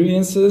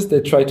experiences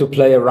that try to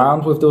play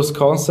around with those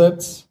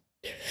concepts?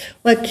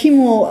 Well,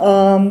 Kimo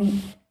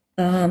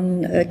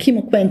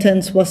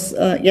Quentens was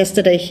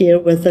yesterday here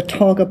with a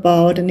talk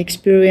about an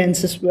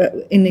experience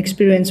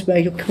where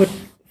you could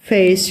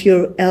face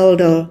your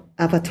elder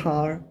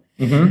avatar.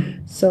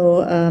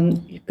 So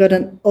you've got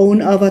an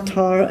own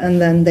avatar,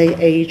 and then they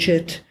age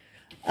it,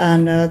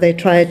 and they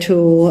try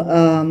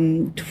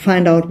to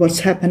find out what's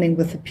happening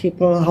with the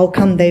people. How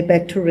come they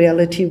back to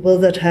reality? Will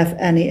that have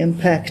any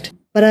impact?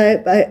 But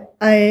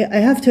I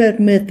have to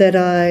admit that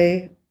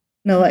I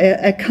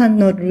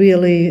cannot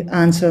really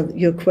answer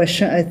your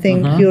question. I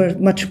think you're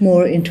much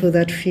more into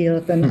that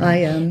field than I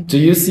am. Do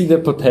you see the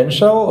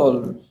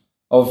potential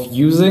of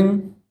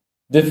using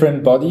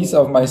different bodies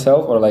of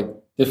myself, or like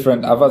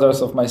different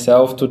avatars of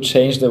myself, to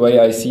change the way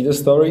I see the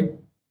story,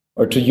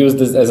 or to use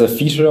this as a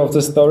feature of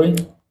the story?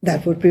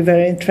 That would be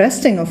very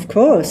interesting, of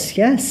course.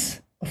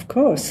 Yes, of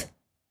course.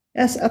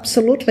 Yes,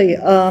 absolutely.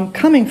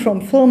 Coming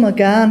from film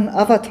again,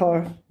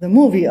 Avatar, the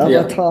movie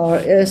Avatar,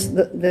 is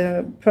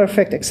the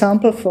perfect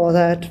example for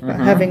that.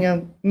 Having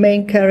a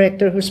main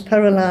character who's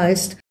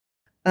paralyzed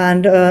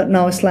and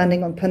now is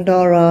landing on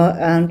Pandora,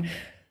 and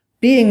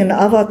being an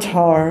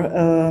avatar,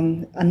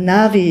 a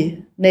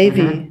Navy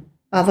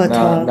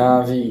avatar.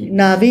 Navi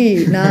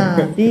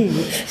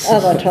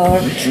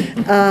avatar.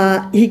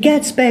 He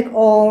gets back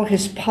all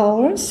his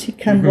powers. He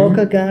can walk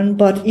again,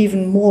 but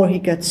even more, he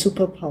gets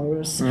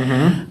superpowers.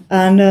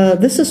 And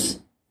this is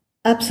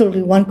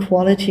absolutely one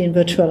quality in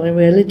virtual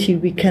reality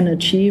we can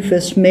achieve,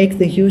 is make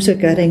the user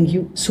getting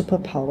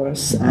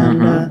superpowers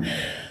and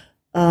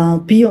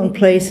be on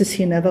places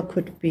he never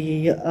could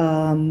be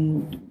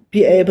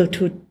able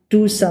to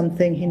do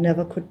something he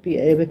never could be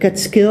able, get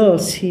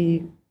skills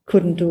he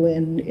couldn't do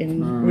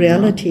in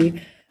reality.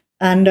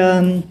 And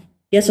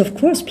yes, of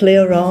course, play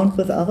around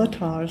with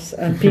avatars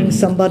and being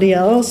somebody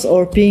else,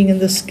 or being in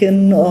the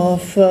skin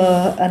of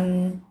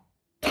a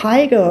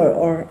tiger,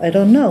 or I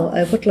don't know.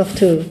 I would love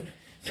to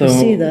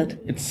see that.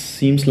 It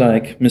seems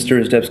like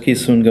Mr. Izdebski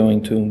is soon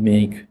going to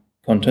make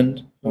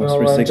content. No,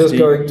 I'm just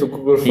going to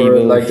Google for he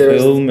will like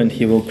film and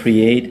he will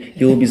create.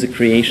 He will be the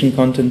creation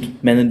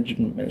content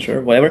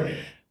manager, whatever.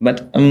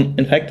 But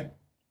in fact,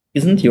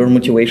 isn't your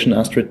motivation,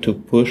 Astrid, to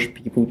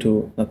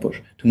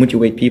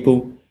motivate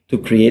people to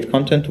create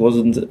content?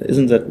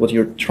 Isn't that what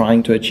you're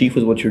trying to achieve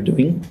with what you're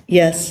doing?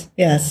 Yes.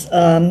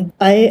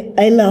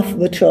 I love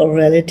virtual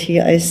reality.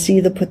 I see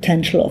the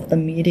potential of the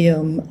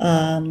medium,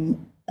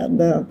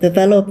 the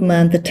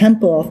development, the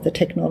tempo of the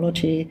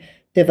technology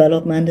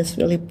development is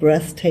really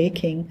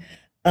breathtaking.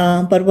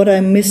 But what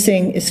I'm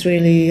missing is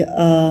really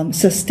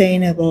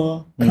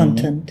sustainable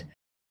content.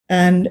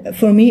 And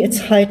for me, it's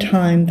high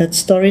time that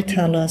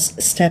storytellers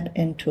step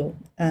into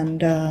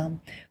and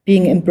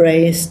being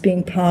embraced,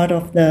 being part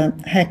of the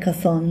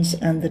hackathons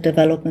and the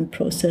development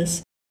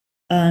process.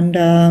 And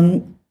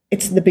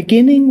it's the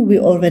beginning. We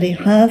already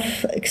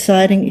have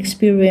exciting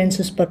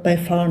experiences, but by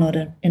far not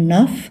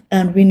enough.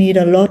 And we need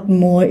a lot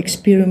more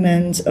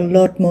experiments, a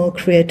lot more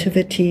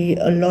creativity,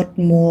 a lot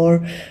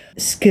more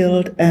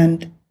skilled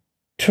and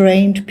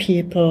trained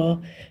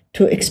people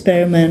to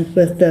experiment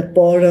with the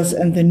borders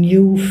and the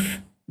new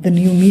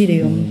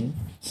medium.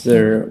 Is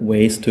there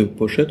ways to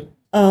push it?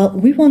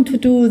 We want to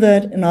do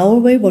that in our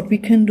way. What we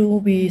can do,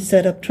 we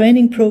set up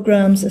training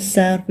programs. As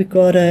said, we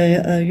got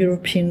a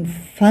European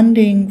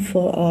funding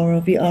for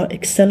our VR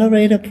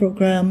accelerator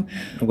program.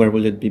 Where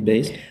will it be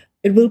based?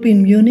 It will be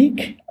in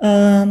Munich.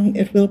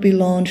 It will be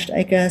launched,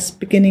 I guess,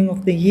 beginning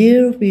of the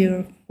year.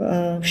 We're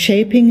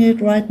shaping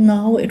it right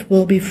now. It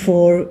will be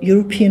for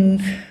European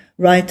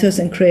writers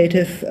and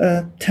creative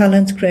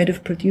talents,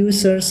 creative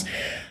producers.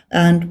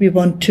 And we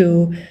want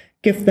to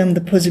give them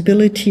the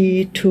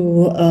possibility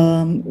to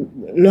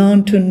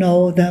learn to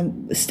know the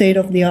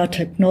state-of-the-art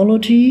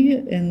technology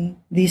in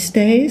these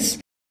days,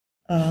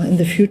 in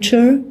the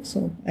future.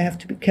 So I have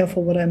to be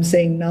careful what I'm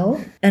saying now.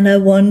 And I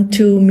want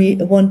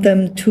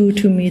them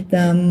to meet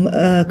them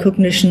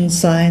cognition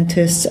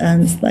scientists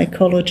and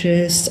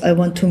psychologists. I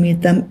want to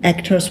meet them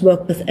actors,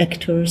 work with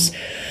actors.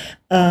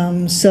 We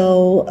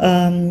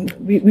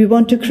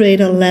want to create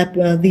a lab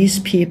where these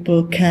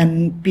people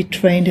can be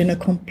trained in a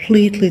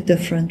completely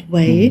different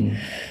way.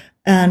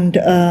 And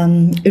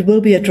it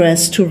will be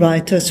addressed to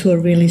writers who are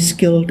really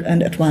skilled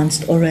and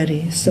advanced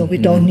already. So we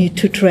don't need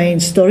to train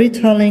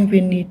storytelling.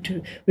 We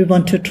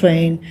want to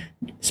train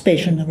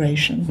spatial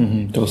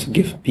narration. To also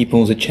give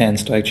people the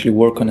chance to actually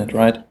work on it,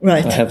 right?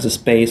 Right. To have the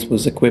space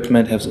with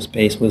equipment, have the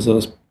space with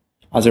those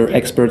other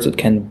experts that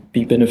can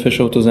be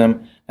beneficial to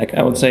them. Like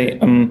I would say,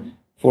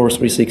 for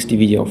 360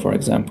 video, for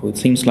example, it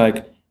seems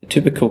like a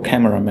typical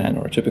cameraman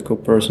or a typical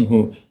person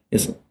who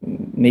is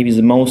maybe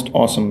the most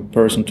awesome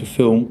person to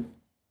film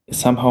is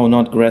somehow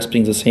not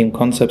grasping the same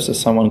concepts as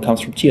someone who comes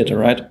from theater,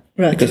 right?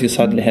 Right. Because you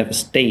suddenly have a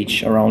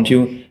stage around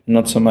you, and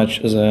not so much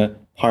as a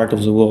part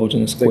of the world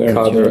in a The square.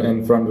 color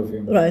in front of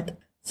you. Right.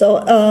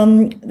 So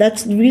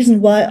that's the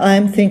reason why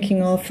I'm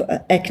thinking of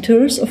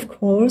actors, of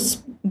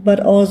course, but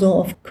also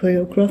of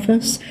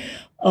choreographers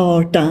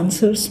or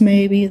dancers,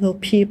 maybe, the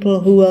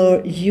people who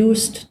are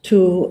used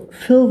to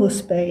fill the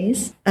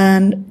space.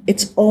 And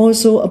it's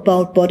also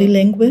about body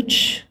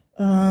language.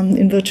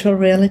 In virtual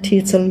reality,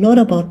 it's a lot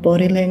about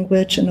body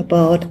language and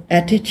about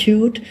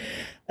attitude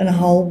and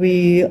how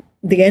the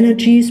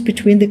energies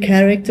between the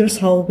characters,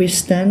 how we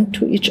stand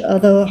to each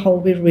other, how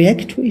we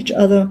react to each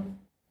other.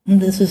 And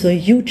this is a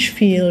huge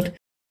field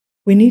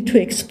we need to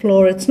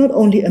explore. It's not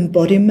only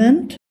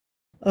embodiment,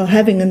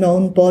 having a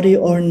known body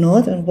or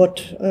not, and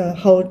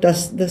how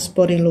does this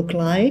body look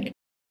like.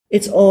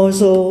 It's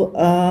also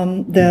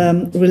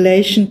the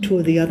relation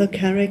to the other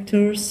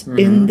characters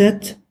in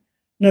that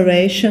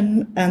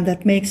narration, and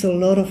that makes a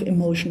lot of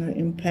emotional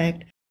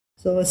impact.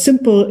 So a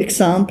simple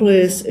example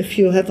is if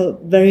you have a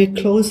very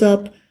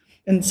close-up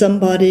and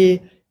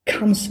somebody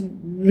comes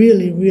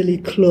really, really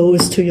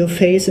close to your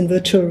face in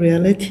virtual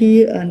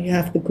reality and you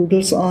have the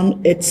goggles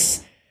on,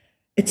 it's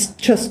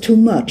just too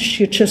much.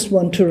 You just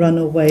want to run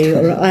away,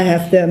 or I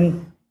have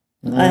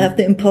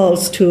the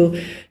impulse to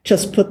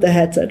just put the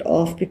headset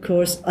off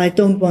because I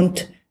don't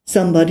want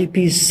somebody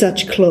be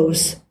such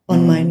close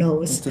on my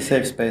nose. It's a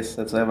safe space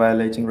that's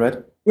violating,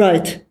 right?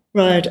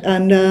 Right.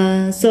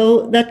 And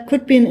so that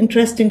could be an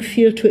interesting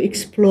field to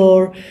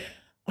explore.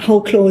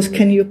 How close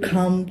can you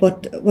come?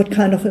 What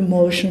kind of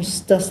emotions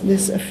does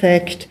this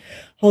affect?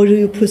 How do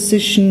you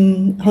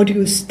position, how do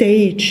you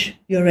stage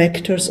your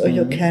actors or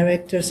your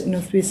characters in a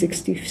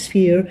 360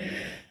 sphere?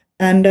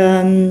 And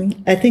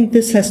I think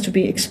this has to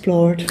be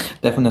explored.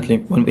 Definitely.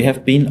 When we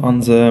have been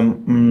on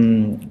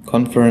the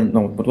conference,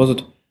 what was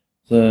it?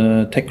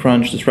 The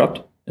TechCrunch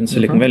Disrupt in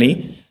Silicon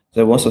Valley,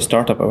 there was a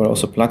startup, I will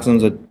also plug them,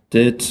 that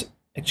did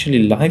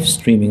actually live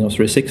streaming of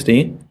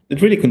 360.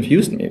 It really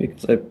confused me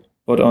because I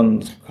put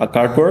on a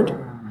cardboard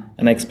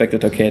and I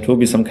expected, okay, it will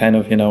be some kind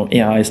of,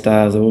 AI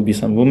style. There will be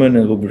some woman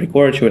and it will be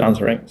recorded. She will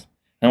answer rings.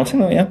 And I was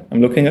saying,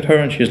 I'm looking at her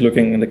and she's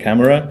looking in the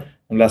camera.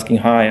 I'm asking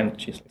hi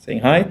and she's saying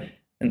hi.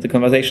 And the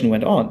conversation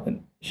went on.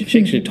 And she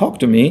actually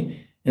talked to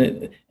me.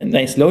 And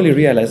I slowly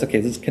realized,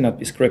 okay, this cannot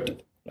be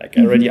scripted. Like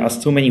I already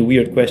asked so many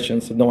weird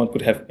questions that no one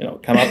could have,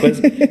 come up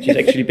with. She's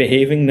actually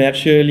behaving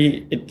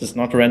naturally. It is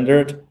not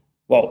rendered.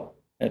 Wow.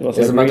 It was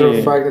As a matter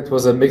of fact, it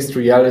was a mixed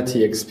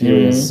reality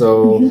experience.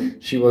 So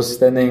she was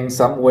standing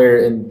somewhere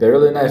in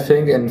Berlin, I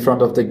think, in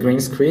front of the green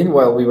screen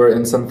while we were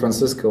in San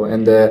Francisco.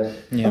 And the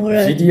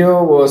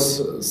video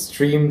was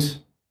streamed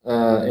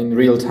in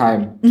real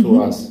time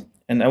to us.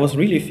 And I was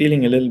really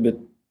feeling a little bit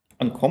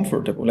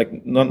uncomfortable.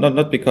 Like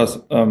not because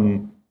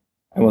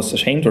I was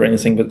ashamed or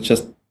anything, but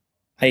just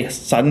I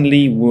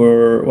suddenly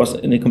was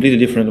in a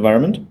completely different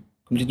environment,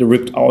 completely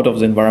ripped out of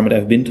the environment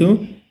I've been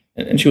to.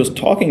 And she was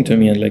talking to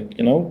me and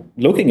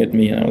looking at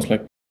me. And I was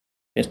like,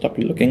 hey, stop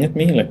looking at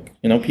me. Like,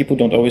 people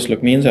don't always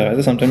look me in the eyes.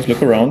 They sometimes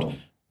look around.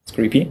 It's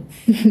creepy.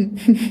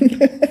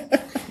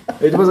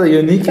 It was a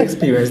unique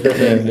experience,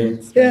 definitely.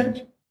 Yeah.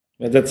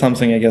 But that's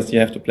something I guess you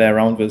have to play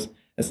around with.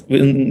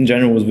 In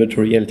general with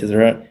virtual reality,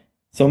 there are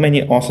so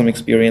many awesome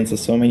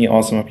experiences, so many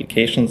awesome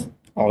applications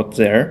out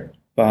there.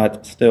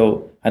 But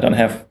still, I don't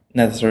have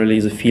necessarily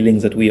the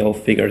feelings that we all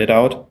figured it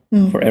out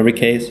for every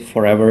case,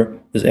 forever,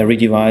 with every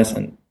device.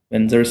 And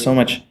when there's so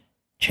much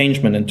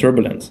changement and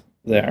turbulence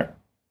there,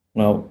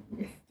 well,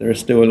 there's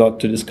still a lot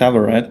to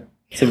discover, right?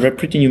 It's a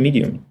pretty new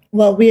medium.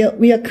 Well, we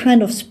are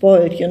kind of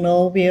spoiled,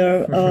 We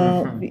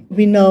are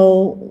we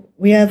know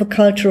we have a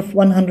culture of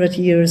 100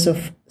 years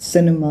of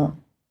cinema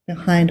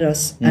behind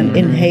us and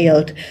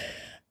inhaled.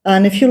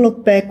 And if you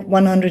look back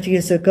 100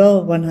 years ago,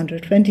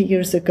 120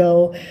 years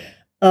ago,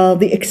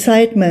 the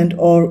excitement,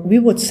 or we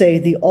would say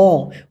the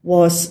awe,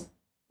 was,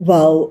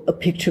 wow, a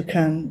picture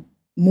can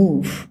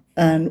move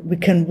and we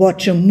can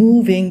watch a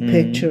moving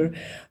picture.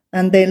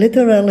 And they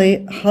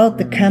literally held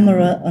the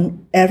camera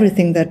on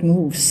everything that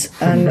moves.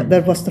 And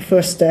that was the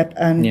first step.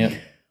 And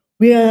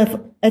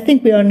I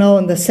think we are now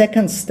in the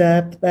second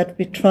step, that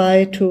we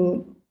try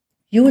to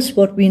use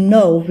what we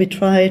know. We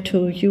try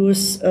to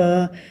use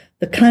the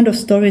kind of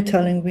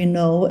storytelling we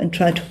know and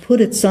try to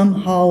put it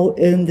somehow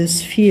in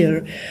this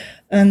sphere.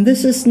 And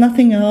this is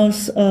nothing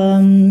else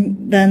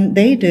than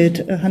they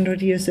did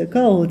 100 years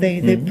ago.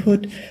 They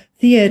put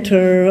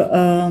theater,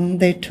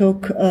 they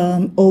took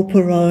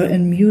opera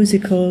and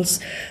musicals,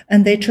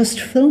 and they just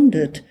filmed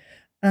it.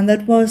 And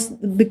that was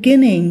the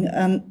beginning.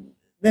 And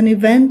then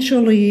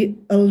eventually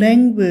a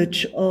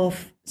language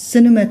of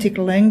cinematic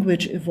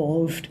language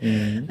evolved.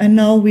 And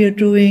now we are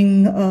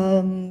doing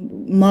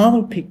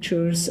Marvel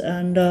pictures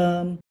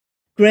and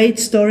great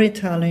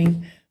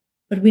storytelling.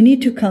 But we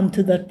need to come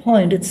to that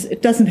point.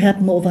 It doesn't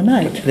happen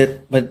overnight.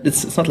 But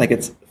it's not like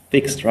it's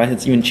fixed, right?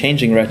 It's even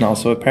changing right now.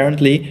 So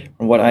apparently,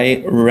 from what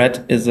I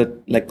read, is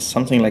that like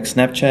something like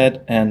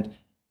Snapchat and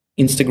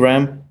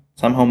Instagram,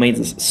 somehow made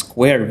this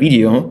square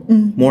video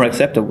more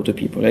acceptable to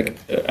people. Like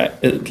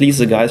at least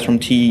the guys from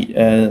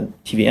TVN,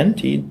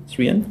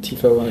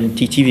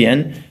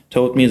 TVN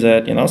told me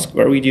that, you know,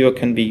 square video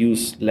can be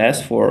used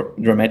less for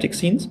dramatic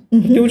scenes.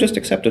 They would just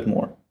accept it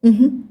more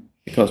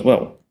because,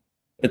 well,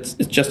 it's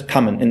just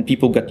common and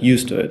people got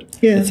used to it.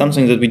 Yeah. It's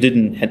something that we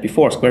didn't had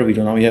before. Square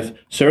video. Now we have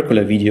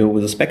circular video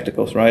with the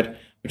spectacles, right?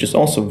 Which is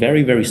also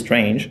very, very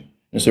strange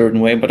in a certain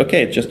way. But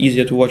okay, it's just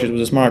easier to watch it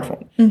with a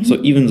smartphone. So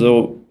even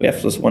though we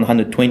have this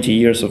 120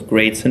 years of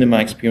great cinema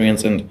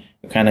experience, and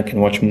you kind of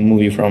can watch a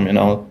movie from, you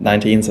know,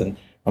 19th and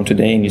from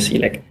today, and you see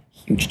like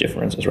huge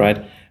differences,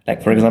 right?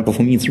 Like, for example,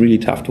 for me, it's really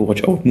tough to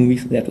watch old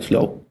movies. They're too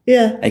slow.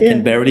 Yeah. I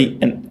can barely,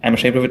 and I'm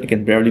ashamed of it, I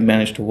can barely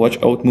manage to watch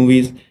old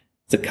movies.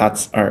 The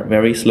cuts are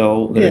very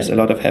slow. There's a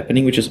lot of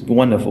happening, which is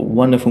wonderful.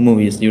 Wonderful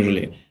movies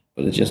usually.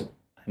 But it's just,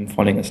 I'm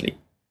falling asleep.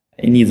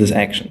 I need this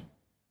action.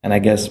 And I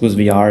guess with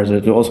VR,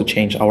 it will also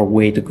change our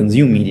way to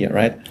consume media,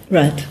 right?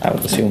 Right. I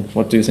would assume.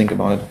 What do you think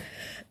about it?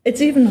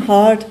 It's even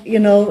hard, you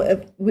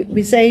know,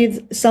 we say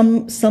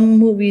some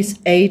movies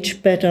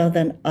age better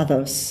than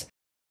others.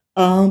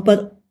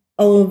 But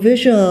our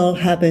visual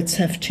habits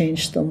have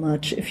changed so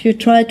much. If you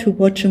try to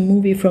watch a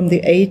movie from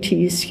the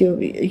 80s,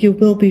 you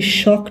will be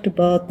shocked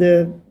about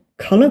the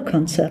color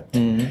concept.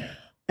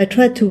 I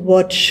tried to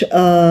watch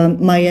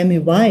Miami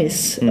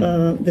Vice,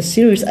 the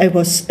series. I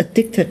was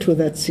addicted to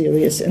that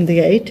series in the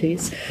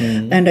 80s.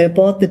 And I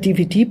bought the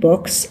DVD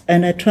box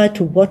and I tried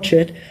to watch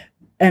it.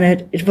 And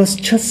it was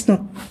just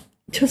not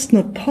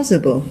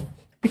possible.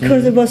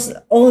 Because it was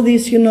all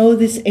these, you know,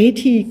 these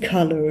 80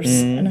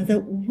 colors. And I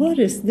thought, what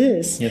is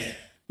this? Yes.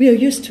 We are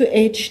used to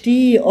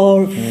HD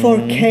or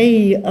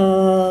 4K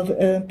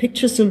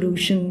picture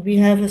solution. We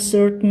have a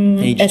certain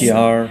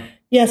HDR.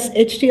 Yes,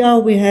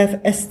 HDR. We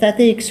have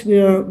aesthetics we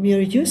are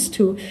used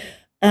to,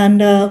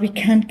 and we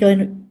can't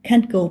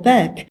go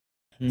back.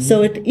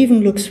 So it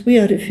even looks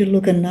weird if you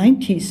look at a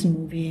 90s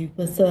movie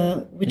with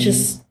which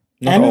is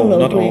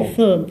analogly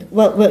filmed.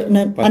 Well,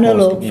 not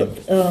analog,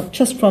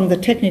 just from the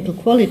technical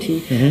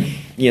quality.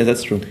 Yeah,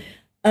 that's true.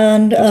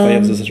 And that's why you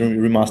have these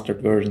remastered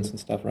versions and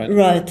stuff, right?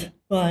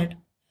 Right.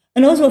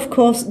 And also, of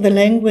course, the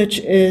language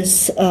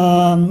is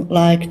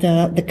like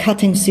the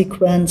cutting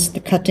sequence,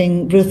 the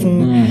cutting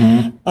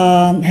rhythm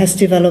has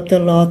developed a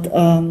lot.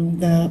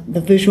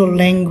 The visual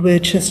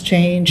language has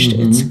changed.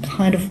 It's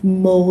kind of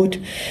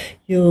mode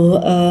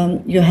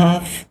you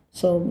have.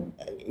 So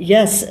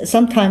yes,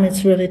 sometimes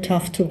it's really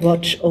tough to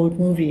watch old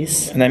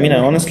movies. And I mean, I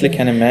honestly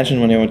can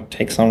imagine when you would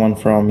take someone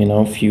from, you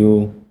know,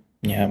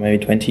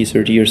 maybe 20,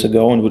 30 years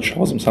ago and would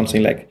show them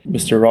something like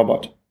Mr.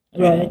 Robot.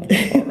 Right.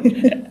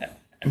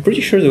 I'm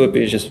pretty sure they would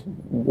be just,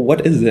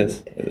 what is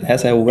this? It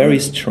has a very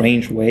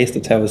strange ways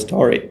to tell a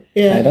story.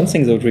 Yeah. I don't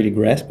think they would really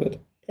grasp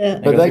it. Yeah.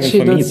 But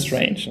actually, for me, it's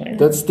strange.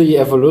 That's the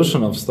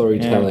evolution of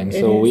storytelling.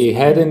 So we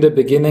had in the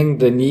beginning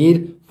the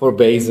need for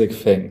basic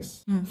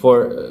things,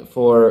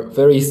 for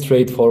very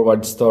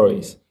straightforward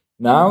stories.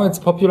 Now it's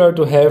popular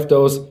to have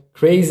those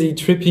crazy,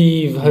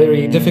 trippy,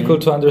 very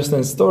difficult to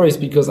understand stories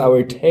because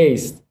our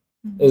taste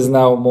is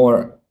now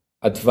more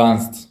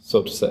advanced,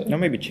 so to say. Or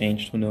maybe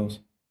changed, who knows?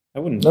 I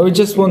wouldn't. No, we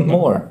just want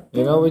more.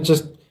 You know, we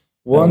just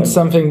want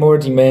something more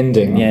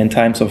demanding. Yeah, in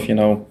times of, you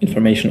know,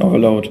 information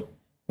overload,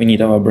 we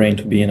need our brain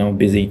to be, you know,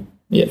 busy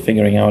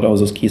figuring out all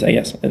those keys. I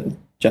guess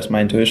just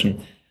my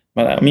intuition.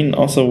 But I mean,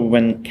 also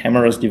when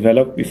cameras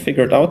developed, we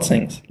figured out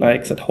things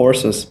like that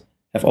horses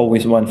have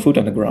always one foot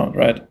on the ground,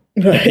 right?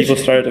 Right. People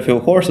started to feel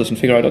horses and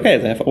figure out, okay,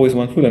 they have always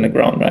one foot on the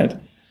ground, right?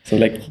 So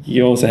like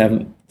you also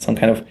have some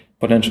kind of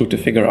potential to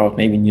figure out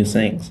maybe new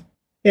things.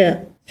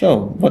 Yeah.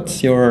 So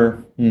what's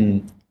your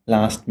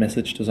last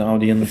message to the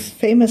audience?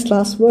 Famous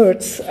last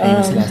words.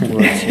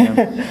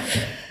 Yeah.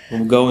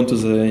 We'll go into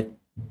the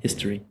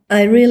history.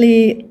 I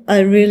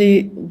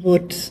really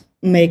would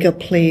make a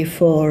plea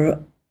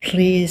for,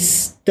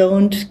 please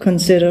don't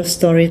consider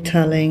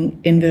storytelling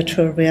in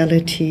virtual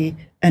reality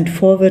and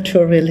for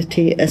virtual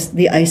reality as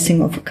the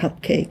icing of a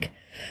cupcake.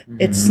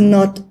 It's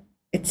not,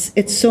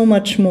 it's so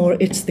much more,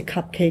 it's the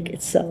cupcake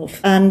itself.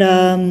 And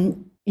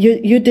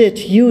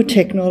you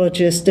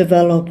technologists,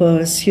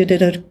 developers, you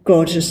did a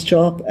gorgeous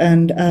job,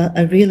 and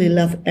I really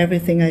love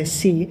everything I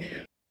see.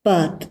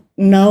 But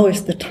now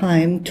is the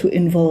time to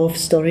involve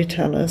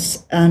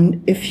storytellers.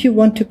 And if you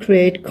want to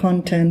create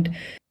content,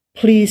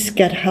 please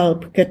get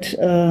help, get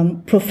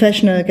a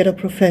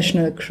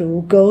professional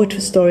crew, go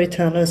to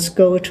storytellers,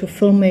 go to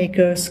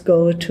filmmakers,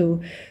 go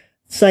to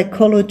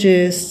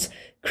psychologists,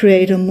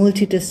 create a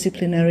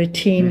multidisciplinary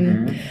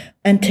team,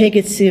 and take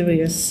it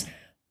serious.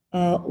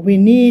 We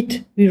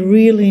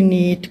really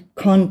need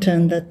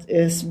content that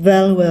is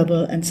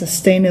valuable and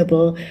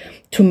sustainable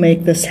to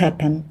make this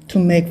happen, to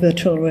make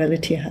virtual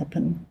reality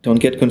happen. Don't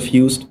get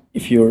confused.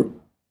 If you're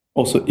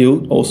also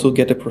ill, also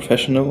get a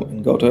professional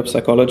and go to a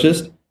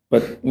psychologist.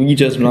 But we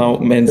just now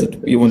meant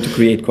that we want to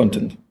create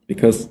content,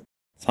 because it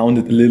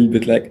sounded a little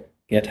bit like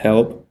get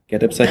help,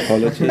 get up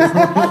psychologist.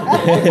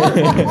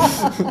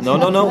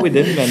 No, we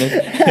didn't manage.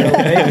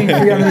 Making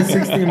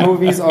 360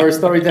 movies or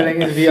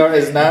storytelling in VR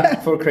is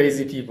not for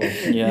crazy people.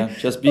 Yeah,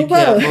 just be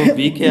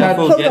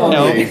careful, get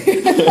help.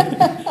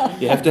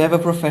 You have to have a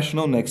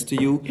professional next to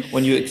you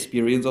when you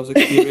experience those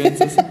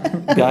experiences.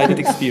 Guided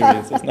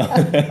experiences. No.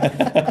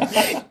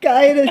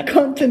 Guided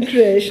content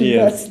creation,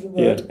 that's the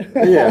word.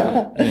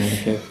 Yeah.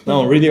 Okay.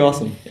 No, really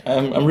awesome.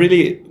 I'm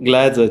really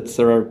glad that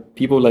there are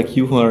people like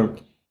you who are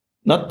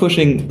not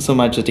pushing so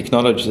much the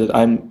technology that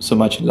I'm so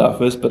much in love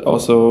with, but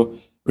also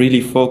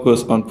really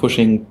focus on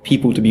pushing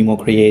people to be more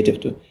creative,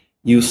 to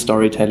use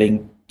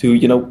storytelling,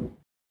 to,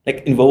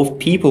 like involve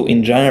people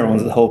in general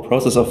in the whole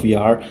process of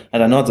VR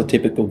and are not the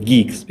typical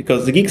geeks,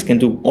 because the geeks can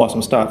do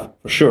awesome stuff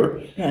for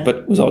sure,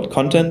 but without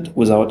content,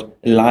 without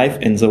life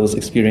in those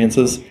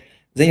experiences,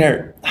 they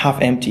are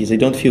half empty. They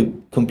don't feel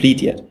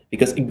complete yet,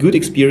 because a good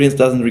experience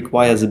doesn't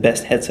require the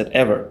best headset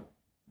ever,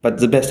 but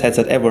the best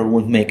headset ever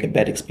won't make a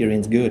bad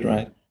experience good,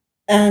 right?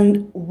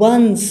 And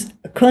once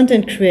a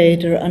content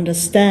creator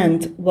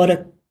understands what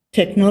a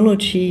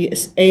technology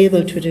is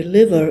able to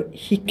deliver,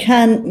 he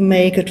can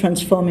make a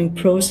transforming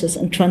process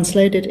and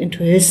translate it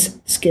into his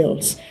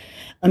skills.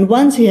 And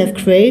once he has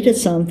created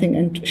something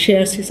and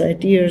shares his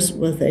ideas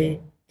with a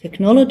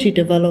technology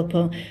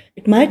developer,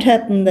 it might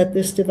happen that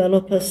this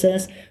developer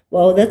says,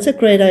 wow, that's a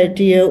great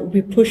idea,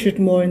 we push it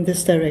more in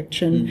this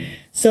direction.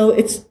 So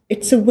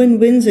it's a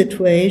win-win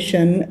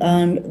situation,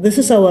 and this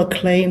is our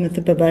claim at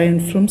the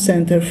Bavarian Film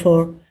Center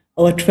for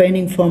our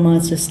training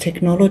formats, is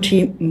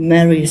technology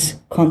marries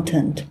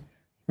content.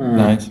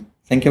 Nice.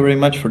 Thank you very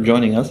much for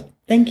joining us.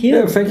 Thank you.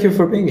 Yeah, thank you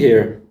for being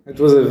here. It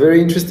was a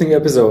very interesting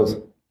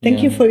episode.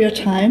 Thank you for your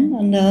time.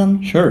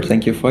 And Sure,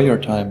 thank you for your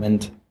time.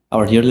 And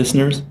our dear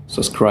listeners,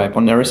 subscribe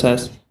on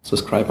RSS,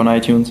 subscribe on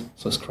iTunes,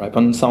 subscribe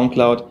on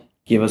SoundCloud.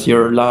 Give us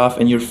your love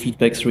and your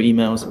feedback through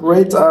emails.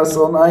 Rate us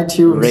on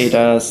iTunes. Rate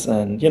us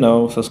and,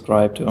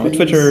 subscribe to our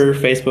Twitter,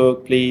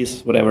 Facebook,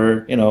 please,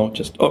 whatever,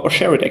 just, or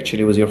share it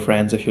actually with your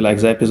friends if you like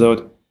the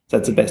episode.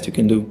 That's the best you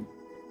can do.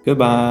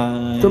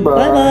 Goodbye.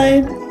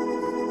 Goodbye. bye-bye.